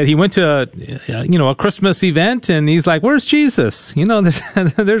 he said he went to, a Christmas event, and he's like, where's Jesus?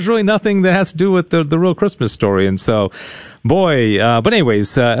 There's really nothing that has to do with the real Christmas story. And so, but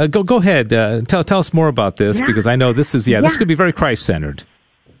anyways, go ahead. Tell us more about this, because I know this could be very Christ-centered.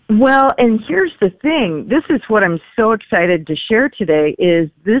 Well, and here's the thing. This is what I'm so excited to share today is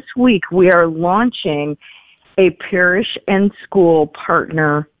this week we are launching a parish and school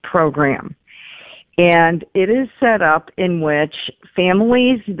partner program. And it is set up in which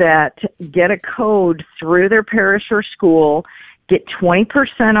families that get a code through their parish or school get 20%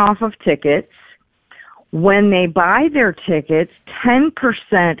 off of tickets. When they buy their tickets,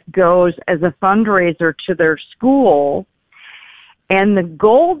 10% goes as a fundraiser to their school. And the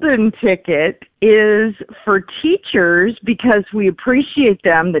golden ticket is for teachers, because we appreciate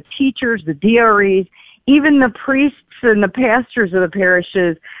them, the teachers, the DREs, even the priests and the pastors of the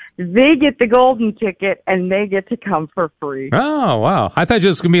parishes, they get the golden ticket and they get to come for free. Oh, wow. I thought it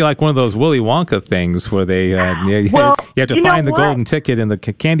was going to be like one of those Willy Wonka things where they you have to find the golden ticket in the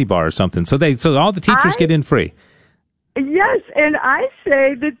candy bar or something. So all the teachers get in free. Yes, and I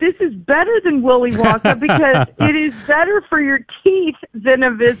say that this is better than Willy Wonka because it is better for your teeth than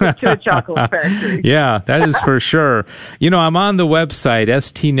a visit to a chocolate factory. Yeah, that is for sure. I'm on the website,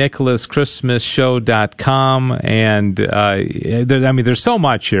 stnicholaschristmasshow.com, and there's so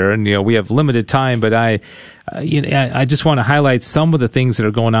much here, and we have limited time, but I just want to highlight some of the things that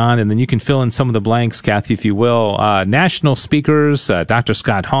are going on, and then you can fill in some of the blanks, Kathy, if you will. National speakers, Dr.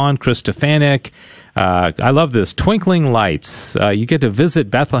 Scott Hahn, Chris Stefanik. I love this. Twinkling Lights. You get to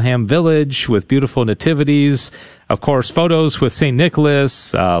visit Bethlehem Village with beautiful nativities. Of course, photos with St.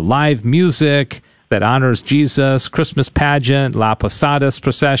 Nicholas, live music that honors Jesus, Christmas pageant, La Posadas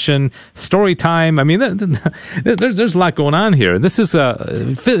procession, story time. I mean, there's a lot going on here. This is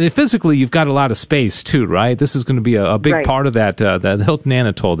physically, you've got a lot of space too, right? This is going to be a big part of that Hilton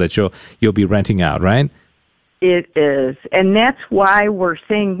Anatole that you'll be renting out, right? It is. And that's why we're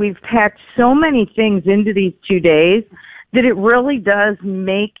saying we've packed so many things into these 2 days that it really does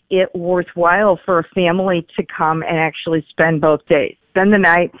make it worthwhile for a family to come and actually spend both days. Spend the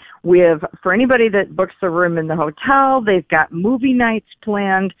night. For anybody that books a room in the hotel, they've got movie nights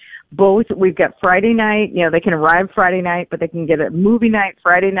planned. We've got Friday night. They can arrive Friday night, but they can get a movie night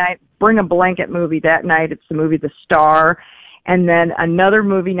Friday night, bring a blanket movie that night. It's the movie The Star. And then another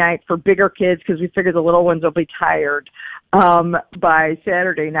movie night for bigger kids because we figure the little ones will be tired by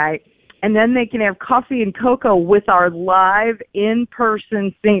Saturday night. And then they can have coffee and cocoa with our live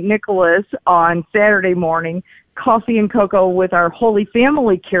in-person St. Nicholas on Saturday morning, coffee and cocoa with our Holy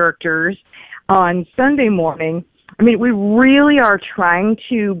Family characters on Sunday morning. I mean, we really are trying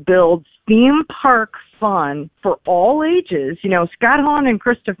to build theme park fun for all ages. Scott Hahn and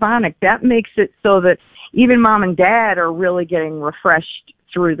Chris Stefanik, that makes it so that even mom and dad are really getting refreshed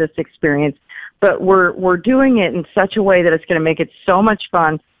through this experience. But we're doing it in such a way that it's going to make it so much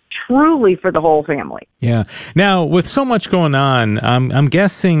fun, truly for the whole family. Yeah. Now, with so much going on, I'm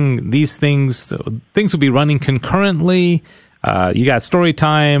guessing these things will be running concurrently. You got story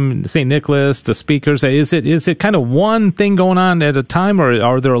time, St. Nicholas, the speakers. Is it kind of one thing going on at a time, or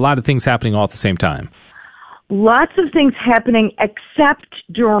are there a lot of things happening all at the same time? Lots of things happening, except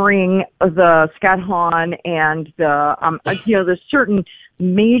during the Scott Hahn and the certain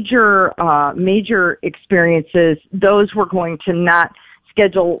major experiences. Those we're going to not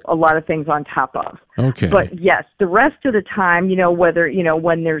schedule a lot of things on top of. Okay. But yes, the rest of the time,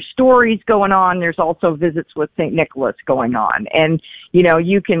 when there's stories going on, there's also visits with St. Nicholas going on. And,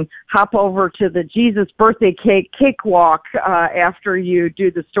 you can hop over to the Jesus birthday cakewalk after you do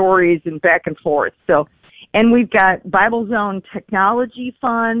the stories and back and forth. And we've got Bible Zone technology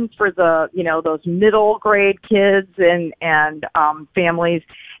funds for those middle grade kids and families.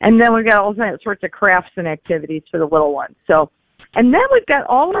 And then we've got all sorts of crafts and activities for the little ones. And then we've got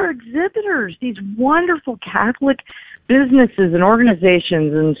all our exhibitors, these wonderful Catholic businesses and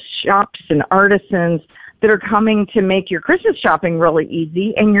organizations and shops and artisans that are coming to make your Christmas shopping really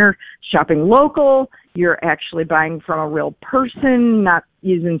easy. And you're shopping local. You're actually buying from a real person, not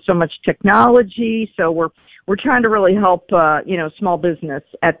using so much technology. So we're trying to really help, small business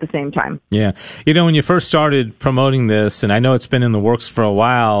at the same time. Yeah. When you first started promoting this, and I know it's been in the works for a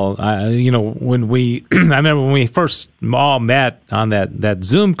while, I remember when we first all met on that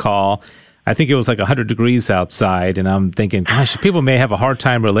Zoom call, I think it was like 100 degrees outside, and I'm thinking, gosh, people may have a hard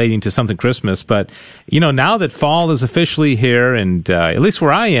time relating to something Christmas, but, now that fall is officially here, and at least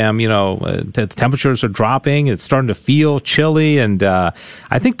where I am, the temperatures are dropping, it's starting to feel chilly, and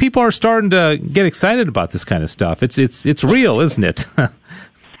I think people are starting to get excited about this kind of stuff. It's real, isn't it?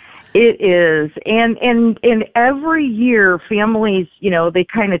 It is. And every year, families, they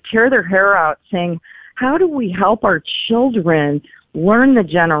kind of tear their hair out saying, how do we help our children learn the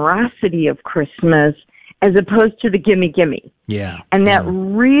generosity of Christmas as opposed to the gimme. Yeah. And that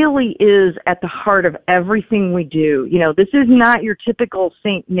really is at the heart of everything we do. This is not your typical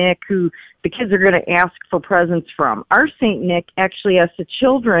St. Nick who the kids are going to ask for presents from. Our St. Nick actually asks the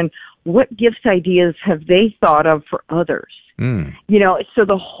children, what gift ideas have they thought of for others? So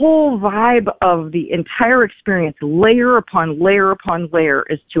the whole vibe of the entire experience, layer upon layer upon layer,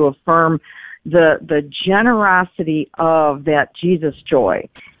 is to affirm the generosity of that Jesus joy.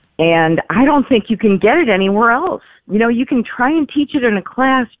 And I don't think you can get it anywhere else. You can try and teach it in a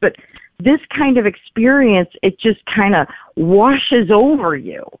class, but this kind of experience, it just kind of washes over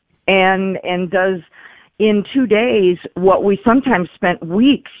you and does in 2 days what we sometimes spent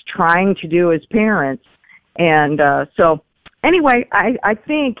weeks trying to do as parents. And so anyway, I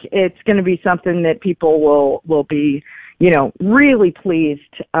think it's going to be something that people will be, really pleased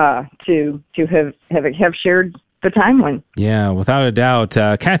to have shared the time when. Yeah, without a doubt.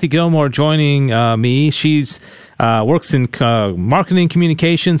 Kathy Gilmore joining me. She's works in marketing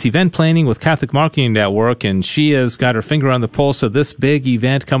communications, event planning with Catholic Marketing Network, and she has got her finger on the pulse of this big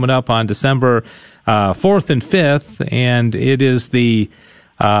event coming up on December 4th and 5th, and it is the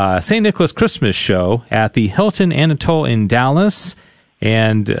St. Nicholas Christmas Show at the Hilton Anatole in Dallas.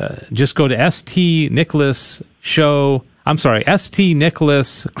 And just go to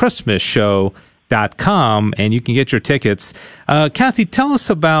stnicholaschristmasshow.com, and you can get your tickets. Kathy, tell us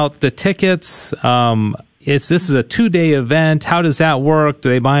about the tickets. This is a 2-day event. How does that work? Do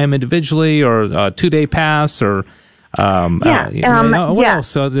they buy them individually, or a 2-day pass, or what else?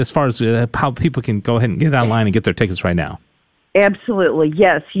 So as far as how people can go ahead and get online and get their tickets right now. Absolutely,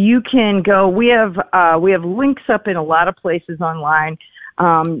 yes. You can go. We have links up in a lot of places online.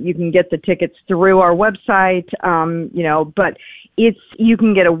 You can get the tickets through our website, but you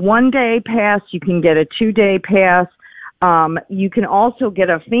can get a 1-day pass, you can get a 2-day pass, you can also get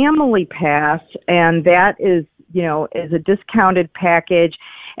a family pass, and that is a discounted package.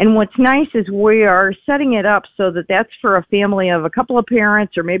 And what's nice is we are setting it up so that that's for a family of a couple of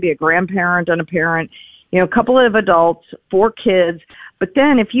parents, or maybe a grandparent and a parent, a couple of adults, 4 kids. But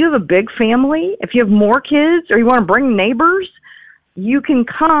then if you have a big family, if you have more kids, or you want to bring neighbors, you can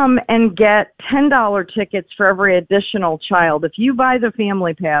come and get $10 tickets for every additional child. If you buy the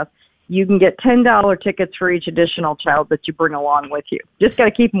family pass, you can get $10 tickets for each additional child that you bring along with you. Just got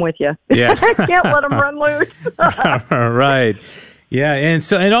to keep them with you. Yeah. Can't let them run loose. Right. Yeah,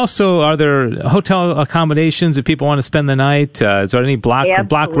 and also, are there hotel accommodations if people want to spend the night? Is there any block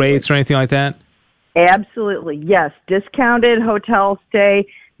rates or anything like that? Absolutely, yes. Discounted hotel stay.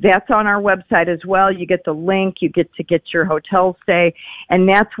 That's on our website as well. You get the link. You get to get your hotel stay, and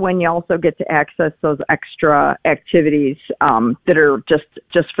that's when you also get to access those extra activities that are just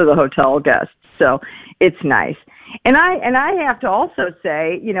for the hotel guests. So it's nice. And I have to also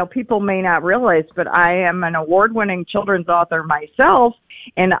say, people may not realize, but I am an award-winning children's author myself,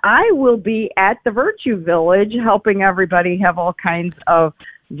 and I will be at the Virtue Village helping everybody have all kinds of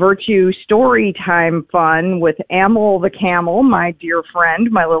virtue story time fun with Amel the camel, my dear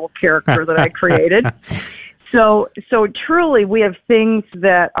friend, my little character that I created. So truly we have things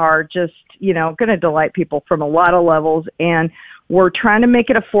that are just, going to delight people from a lot of levels, and we're trying to make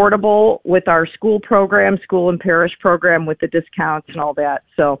it affordable with our school and parish program with the discounts and all that.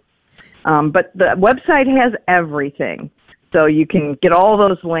 So, but the website has everything. So you can get all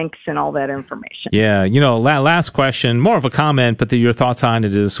those links and all that information. Yeah, last question, more of a comment, but your thoughts on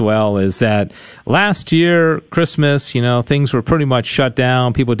it as well, is that last year, Christmas, things were pretty much shut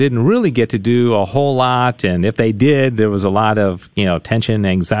down. People didn't really get to do a whole lot. And if they did, there was a lot of, tension,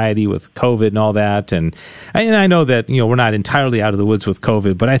 anxiety with COVID and all that. And I know that, we're not entirely out of the woods with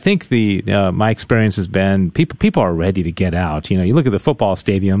COVID, but I think my experience has been people are ready to get out. You look at the football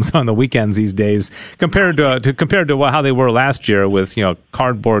stadiums on the weekends these days compared to how they were last year with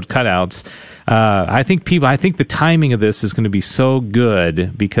cardboard cutouts. I think the timing of this is going to be so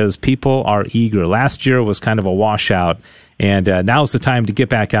good because people are eager. Last year was kind of a washout, and now's the time to get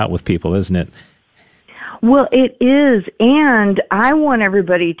back out with people, isn't it? Well, it is, and I want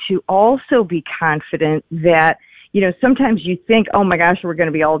everybody to also be confident that sometimes you think, oh my gosh, we're going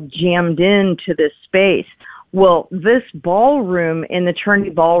to be all jammed into this space. Well, this ballroom in the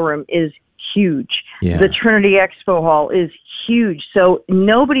Trinity Ballroom is huge. Yeah. The Trinity Expo Hall is huge. So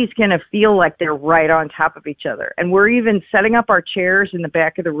nobody's going to feel like they're right on top of each other. And we're even setting up our chairs in the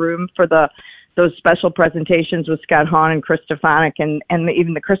back of the room for those special presentations with Scott Hahn and Chris Stefanik and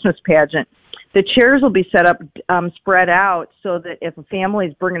even the Christmas pageant. The chairs will be set up, spread out, so that if a family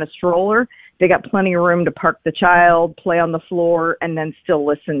is bringing a stroller, they got plenty of room to park the child, play on the floor, and then still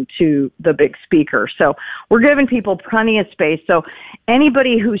listen to the big speaker. So we're giving people plenty of space. So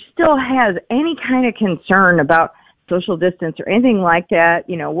anybody who still has any kind of concern about social distance or anything like that,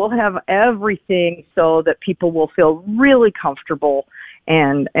 we'll have everything so that people will feel really comfortable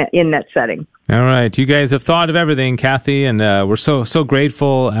and in that setting. All right. You guys have thought of everything, Kathy, and we're so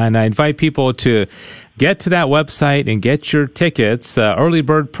grateful. And I invite people to get to that website and get your tickets. Early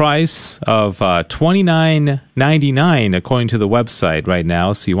bird price of $29.99 according to the website right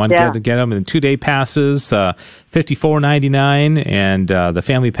now. So you want to get them in 2-day passes, $54.99, and the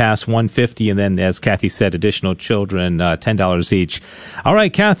family pass $150, and then, as Kathy said, additional children $10 each. All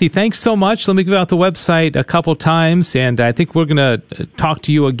right, Kathy, thanks so much. Let me give out the website a couple times, and I think we're going to talk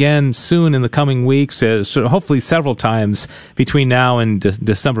to you again soon in the coming weeks, hopefully several times between now and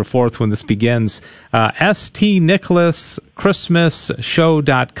December 4th when this begins.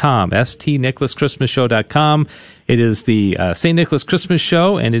 stnicholaschristmasshow.com. stnicholaschristmasshow.com. It is the St. Nicholas Christmas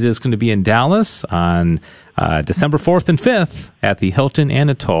Show, and it is going to be in Dallas on December 4th and 5th at the Hilton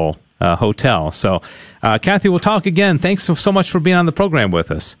Anatole Hotel. So, Kathy, we'll talk again. Thanks so much for being on the program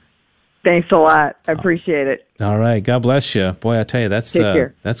with us. Thanks a lot. I appreciate it. All right. God bless you. Boy, I tell you, that's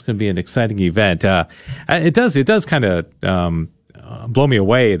going to be an exciting event. It does kind of blow me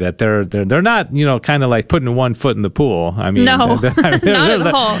away that they're not, kind of like putting one foot in the pool. I mean, no, not at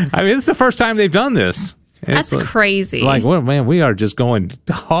all. I mean, it's the first time they've done this. That's crazy. Like, well, man, we are just going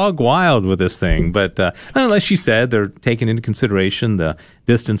hog wild with this thing. But unless she said they're taking into consideration the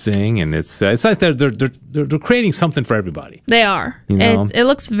distancing, and it's like they're creating something for everybody. They are. It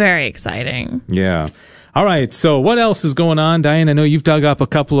looks very exciting. Yeah. All right. So what else is going on, Diane? I know you've dug up a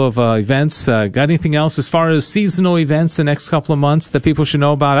couple of events. Got anything else as far as seasonal events the next couple of months that people should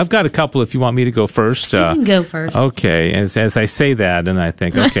know about? I've got a couple if you want me to go first. You can go first. Okay. As I say that, and I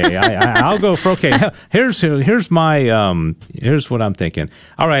think, okay, I'll go for, okay. Here's my, here's what I'm thinking.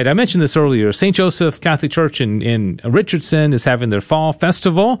 All right. I mentioned this earlier. St. Joseph Catholic Church in Richardson is having their fall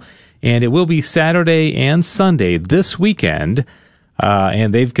festival, and it will be Saturday and Sunday this weekend.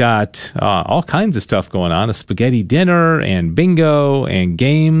 And they've got all kinds of stuff going on, a spaghetti dinner and bingo and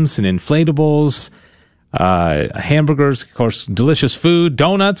games and inflatables, hamburgers, of course, delicious food,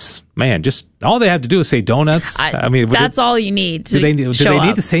 donuts. Man, just all they have to do is say donuts. I mean, that's all you need to do they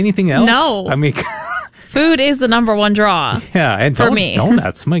need to say anything else? No. I mean, food is the number one draw. Yeah, and for me.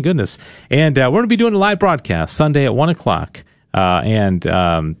 Donuts, my goodness. And we're going to be doing a live broadcast Sunday at 1:00. And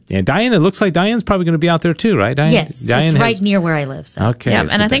Diane, it looks like Diane's probably going to be out there too, right, Diane? Yes, Diane it's right near where I live. So. Okay. Yep,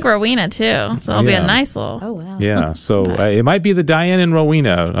 and I think Rowena too, so it'll be a nice little. Oh wow. Yeah, so it might be the Diane and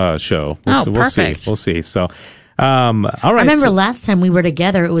Rowena show. Perfect. We'll see. So, all right. I remember last time we were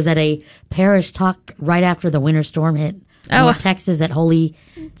together, it was at a parish talk right after the winter storm hit North Texas at Holy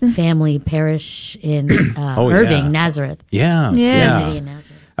Family Parish in Irving, Nazareth. Yeah. Yes. Yeah.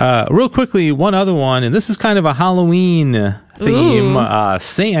 Real quickly, one other one, and this is kind of a Halloween theme.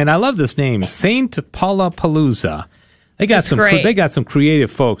 And I love this name, Saint Paulapalooza. They got some creative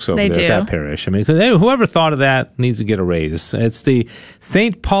folks over there at that parish. I mean, whoever thought of that needs to get a raise. It's the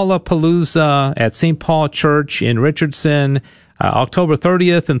Saint Paulapalooza at St. Paul Church in Richardson, October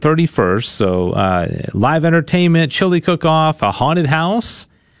 30th and 31st. So live entertainment, chili cook-off, a haunted house,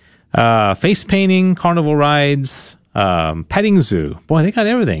 face painting, carnival rides. Petting zoo. Boy, they got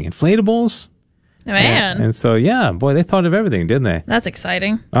everything. Inflatables. Man. And so, they thought of everything, didn't they? That's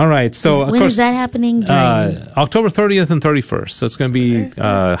exciting. All right. So, when is that happening? October 30th and 31st. So, it's going to be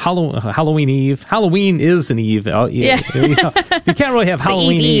Halloween Eve. Halloween is an Eve. You can't really have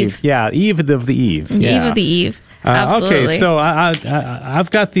Halloween Eve. Yeah, Eve of the Eve. Eve of the Eve. Absolutely. Okay, so I've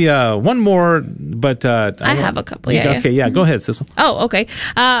got the one more, but I have a couple. Okay, go ahead, Sissel. Oh, okay.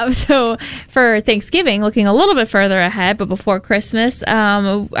 So for Thanksgiving, looking a little bit further ahead, but before Christmas,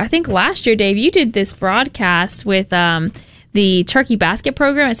 I think last year, Dave, you did this broadcast with the Turkey Basket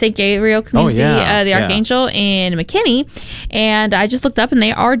Program at St. Gabriel Community, the Archangel in McKinney. And I just looked up and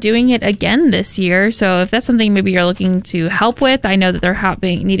they are doing it again this year. So if that's something maybe you're looking to help with, I know that they're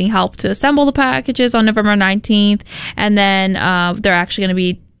needing help to assemble the packages on November 19th. And then they're actually going to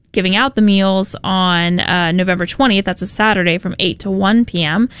be giving out the meals on November 20th. That's a Saturday from 8 to 1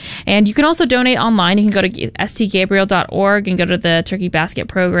 p.m. And you can also donate online. You can go to stgabriel.org and go to the Turkey Basket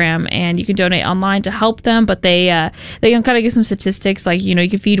Program, and you can donate online to help them. But they can kind of give some statistics, like, you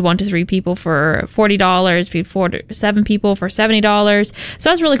can feed 1 to 3 people for $40, feed 4 to 7 people for $70. So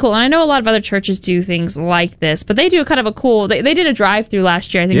that's really cool. And I know a lot of other churches do things like this, but they do kind of a cool, they did a drive-through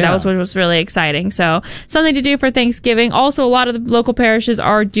last year. I think that was what was really exciting. So something to do for Thanksgiving. Also, a lot of the local parishes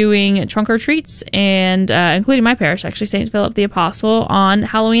are doing trunk or treats, and including my parish, actually, St. Philip the Apostle, on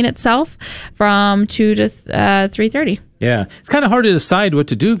Halloween itself from 2 to 3:30. Yeah, it's kind of hard to decide what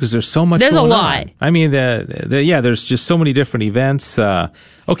to do because there's so much. There's going a lot. On. I mean, there's just so many different events.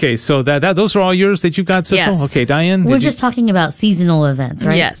 Okay, so those are all yours that you've got, Sissel? Yes. Okay, Diane? We're just talking about seasonal events,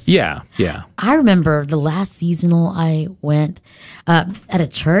 right? Yes. Yeah. I remember the last seasonal I went at a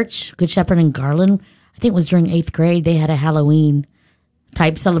church, Good Shepherd in Garland. I think it was during 8th grade. They had a Halloween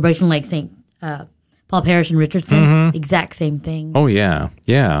type celebration like St. Paul Parish in Richardson. Mm-hmm. Exact same thing. Oh, yeah.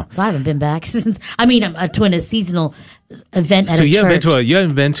 So I haven't been back since. I mean, to a seasonal event at a church. You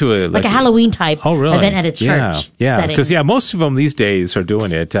haven't been to a like a Halloween type event at a church. Yeah, because most of them these days are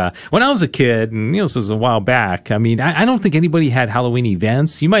doing it. When I was a kid, and this was a while back, I mean, I don't think anybody had Halloween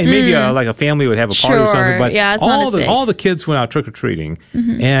events. You might maybe like a family would have a party or something, but all the kids went out trick or treating,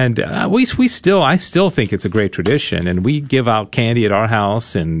 and I still think it's a great tradition, and we give out candy at our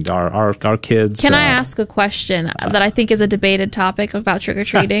house and our kids. Can I ask a question that I think is a debated topic about trick or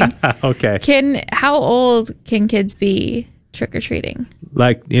treating? Okay. How old can kids be trick-or-treating?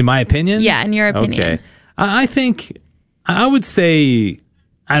 Like, in my opinion? Yeah, in your opinion. Okay. I think, I would say,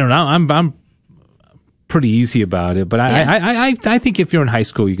 I don't know, I'm pretty easy about it, but I think if you're in high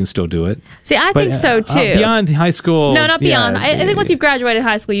school, you can still do it. See, I think so too. Beyond high school. No, not beyond. I think once you've graduated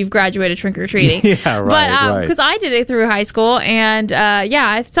high school, you've graduated trick-or-treating. Yeah, right. But, because I did it through high school, and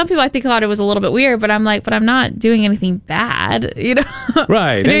some people I think thought it was a little bit weird, but I'm like, but I'm not doing anything bad,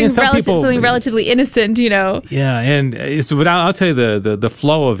 Right. I'm doing something relatively innocent, Yeah, and but I'll tell you the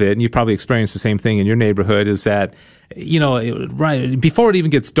flow of it, and you probably experienced the same thing in your neighborhood, is that right before it even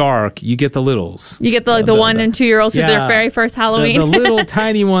gets dark, you get the littles. You get the 1 and 2 year olds with their very first Halloween. The little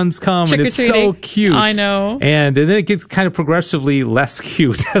tiny ones come, and it's so cute. I know. And then it gets kind of progressively less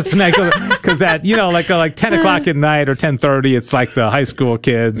cute as the night goes, because that like 10 o'clock at night or 10:30, it's like the high school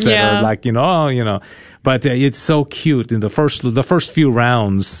kids that are like But it's so cute in the first few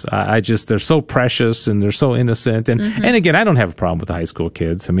rounds. They're so precious and they're so innocent. And and again, I don't have a problem with the high school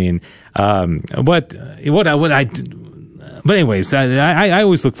kids. I mean, but anyways, I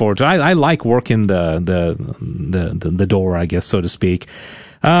always look forward to it. I like working the door, I guess, so to speak.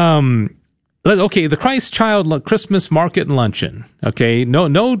 Okay, the Christ Child Christmas Market and Luncheon. Okay,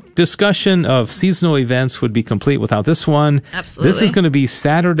 no discussion of seasonal events would be complete without this one. Absolutely. This is going to be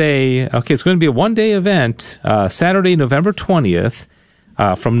Saturday. Okay, it's going to be a one-day event, Saturday, November 20th,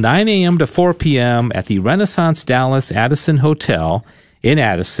 from 9 a.m. to 4 p.m. at the Renaissance Dallas Addison Hotel in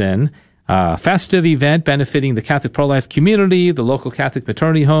Addison. Festive event benefiting the Catholic pro-life community, the local Catholic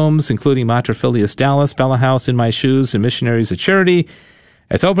maternity homes, including Mater Filius Dallas, Bella House, In My Shoes, and Missionaries of Charity.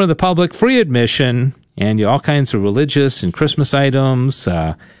 It's open to the public, free admission, and all kinds of religious and Christmas items.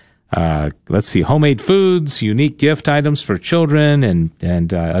 Let's see, homemade foods, unique gift items for children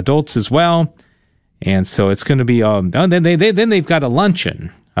and adults as well. And so it's going to be. Then they've got a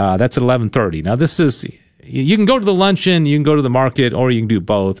luncheon. That's at 11:30. Now this is. You can go to the luncheon, you can go to the market, or you can do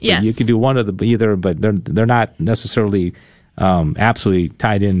both. But yes. You can do one of either, but they're not necessarily absolutely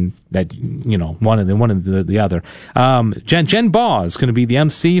tied in. That one of the other. Jen Baugh is going to be the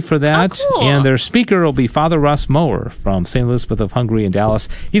MC for that, cool. And their speaker will be Father Russ Mower from St. Elizabeth of Hungary in Dallas.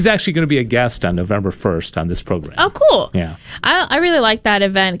 He's actually going to be a guest on November 1st on this program. Oh, cool! Yeah, I really like that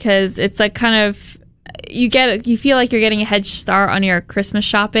event because it's like kind of. You feel like you're getting a head start on your Christmas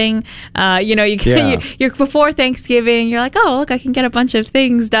shopping. You're before Thanksgiving. You're like, oh, look, I can get a bunch of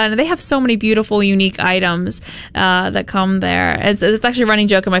things done. And they have so many beautiful, unique items that come there. It's actually a running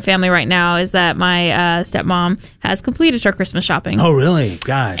joke in my family right now is that my stepmom has completed her Christmas shopping. Oh, really?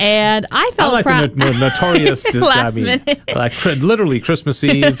 Gosh. And I felt proud. The notorious last minute. Like literally Christmas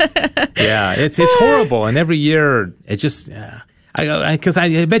Eve. Yeah, it's horrible, and every year it just. Because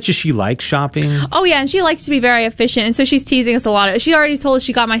I bet you she likes shopping. Oh, yeah, and she likes to be very efficient, and so she's teasing us a lot. She already told us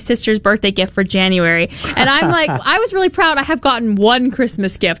she got my sister's birthday gift for January, and I'm like, I was really proud. I have gotten one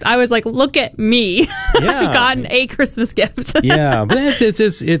Christmas gift. I was like, look at me. Yeah. I've gotten a Christmas gift. Yeah, but it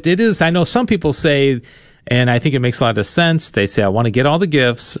is. I know some people say, and I think it makes a lot of sense, they say, I want to get all the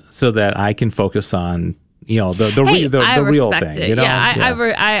gifts so that I can focus on the real thing. It.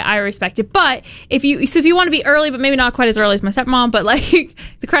 I respect it. But if you want to be early, but maybe not quite as early as my stepmom, but like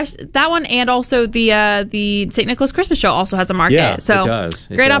that one, and also the St. Nicholas Christmas show also has a market. Yeah, so it does.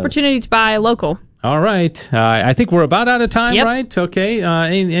 Great opportunity to buy local. All right. I think we're about out of time, yep. Right? Okay.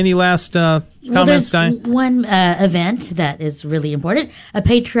 Any last comments, Diane? One event that is really important. A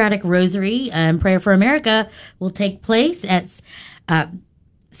patriotic rosary and prayer for America will take place at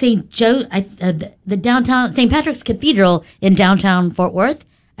St. Patrick's Cathedral in downtown Fort Worth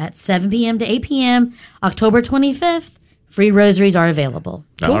at 7 p.m. to 8 p.m. October 25th. Free rosaries are available.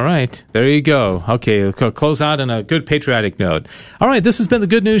 Cool. All right. There you go. Okay. Close out on a good patriotic note. All right. This has been the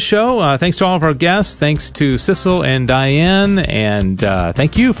Good News Show. Thanks to all of our guests. Thanks to Sissel and Diane. And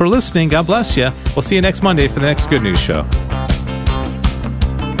thank you for listening. God bless you. We'll see you next Monday for the next Good News Show.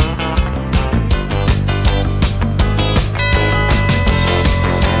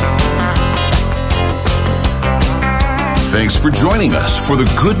 Thanks for joining us for the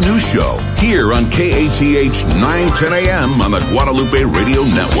Good News Show here on KATH 910 AM on the Guadalupe Radio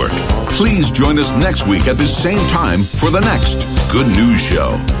Network. Please join us next week at the same time for the next Good News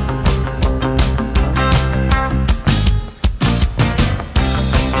Show.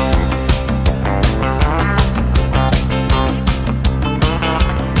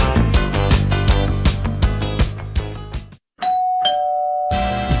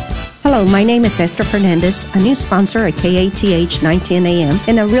 Hello, my name is Esther Fernandez, a new sponsor at KATH 910 AM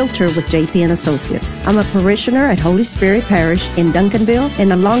and a realtor with JP & Associates. I'm a parishioner at Holy Spirit Parish in Duncanville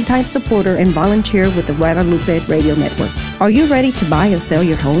and a longtime supporter and volunteer with the Guadalupe Radio Network. Are you ready to buy or sell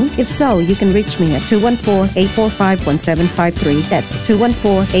your home? If so, you can reach me at 214-845-1753. That's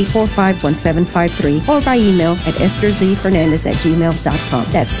 214-845-1753 or by email at EstherZFernandez@gmail.com.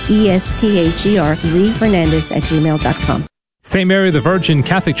 That's ESTHERZFernandez@gmail.com. St. Mary the Virgin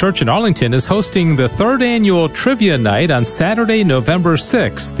Catholic Church in Arlington is hosting the third annual Trivia Night on Saturday, November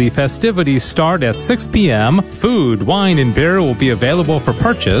 6th. The festivities start at 6 p.m. Food, wine, and beer will be available for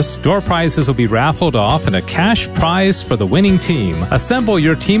purchase. Door prizes will be raffled off and a cash prize for the winning team. Assemble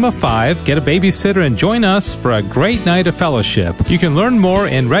your team of 5, get a babysitter, and join us for a great night of fellowship. You can learn more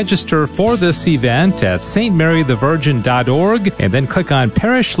and register for this event at stmarythevirgin.org and then click on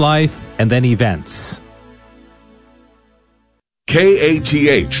Parish Life and then Events.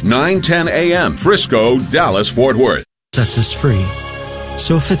 KATH 910 AM, Frisco, Dallas, Fort Worth. Sets us free.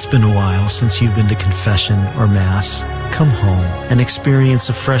 So if it's been a while since you've been to confession or Mass, come home and experience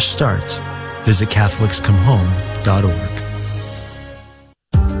a fresh start. Visit CatholicsComeHome.org.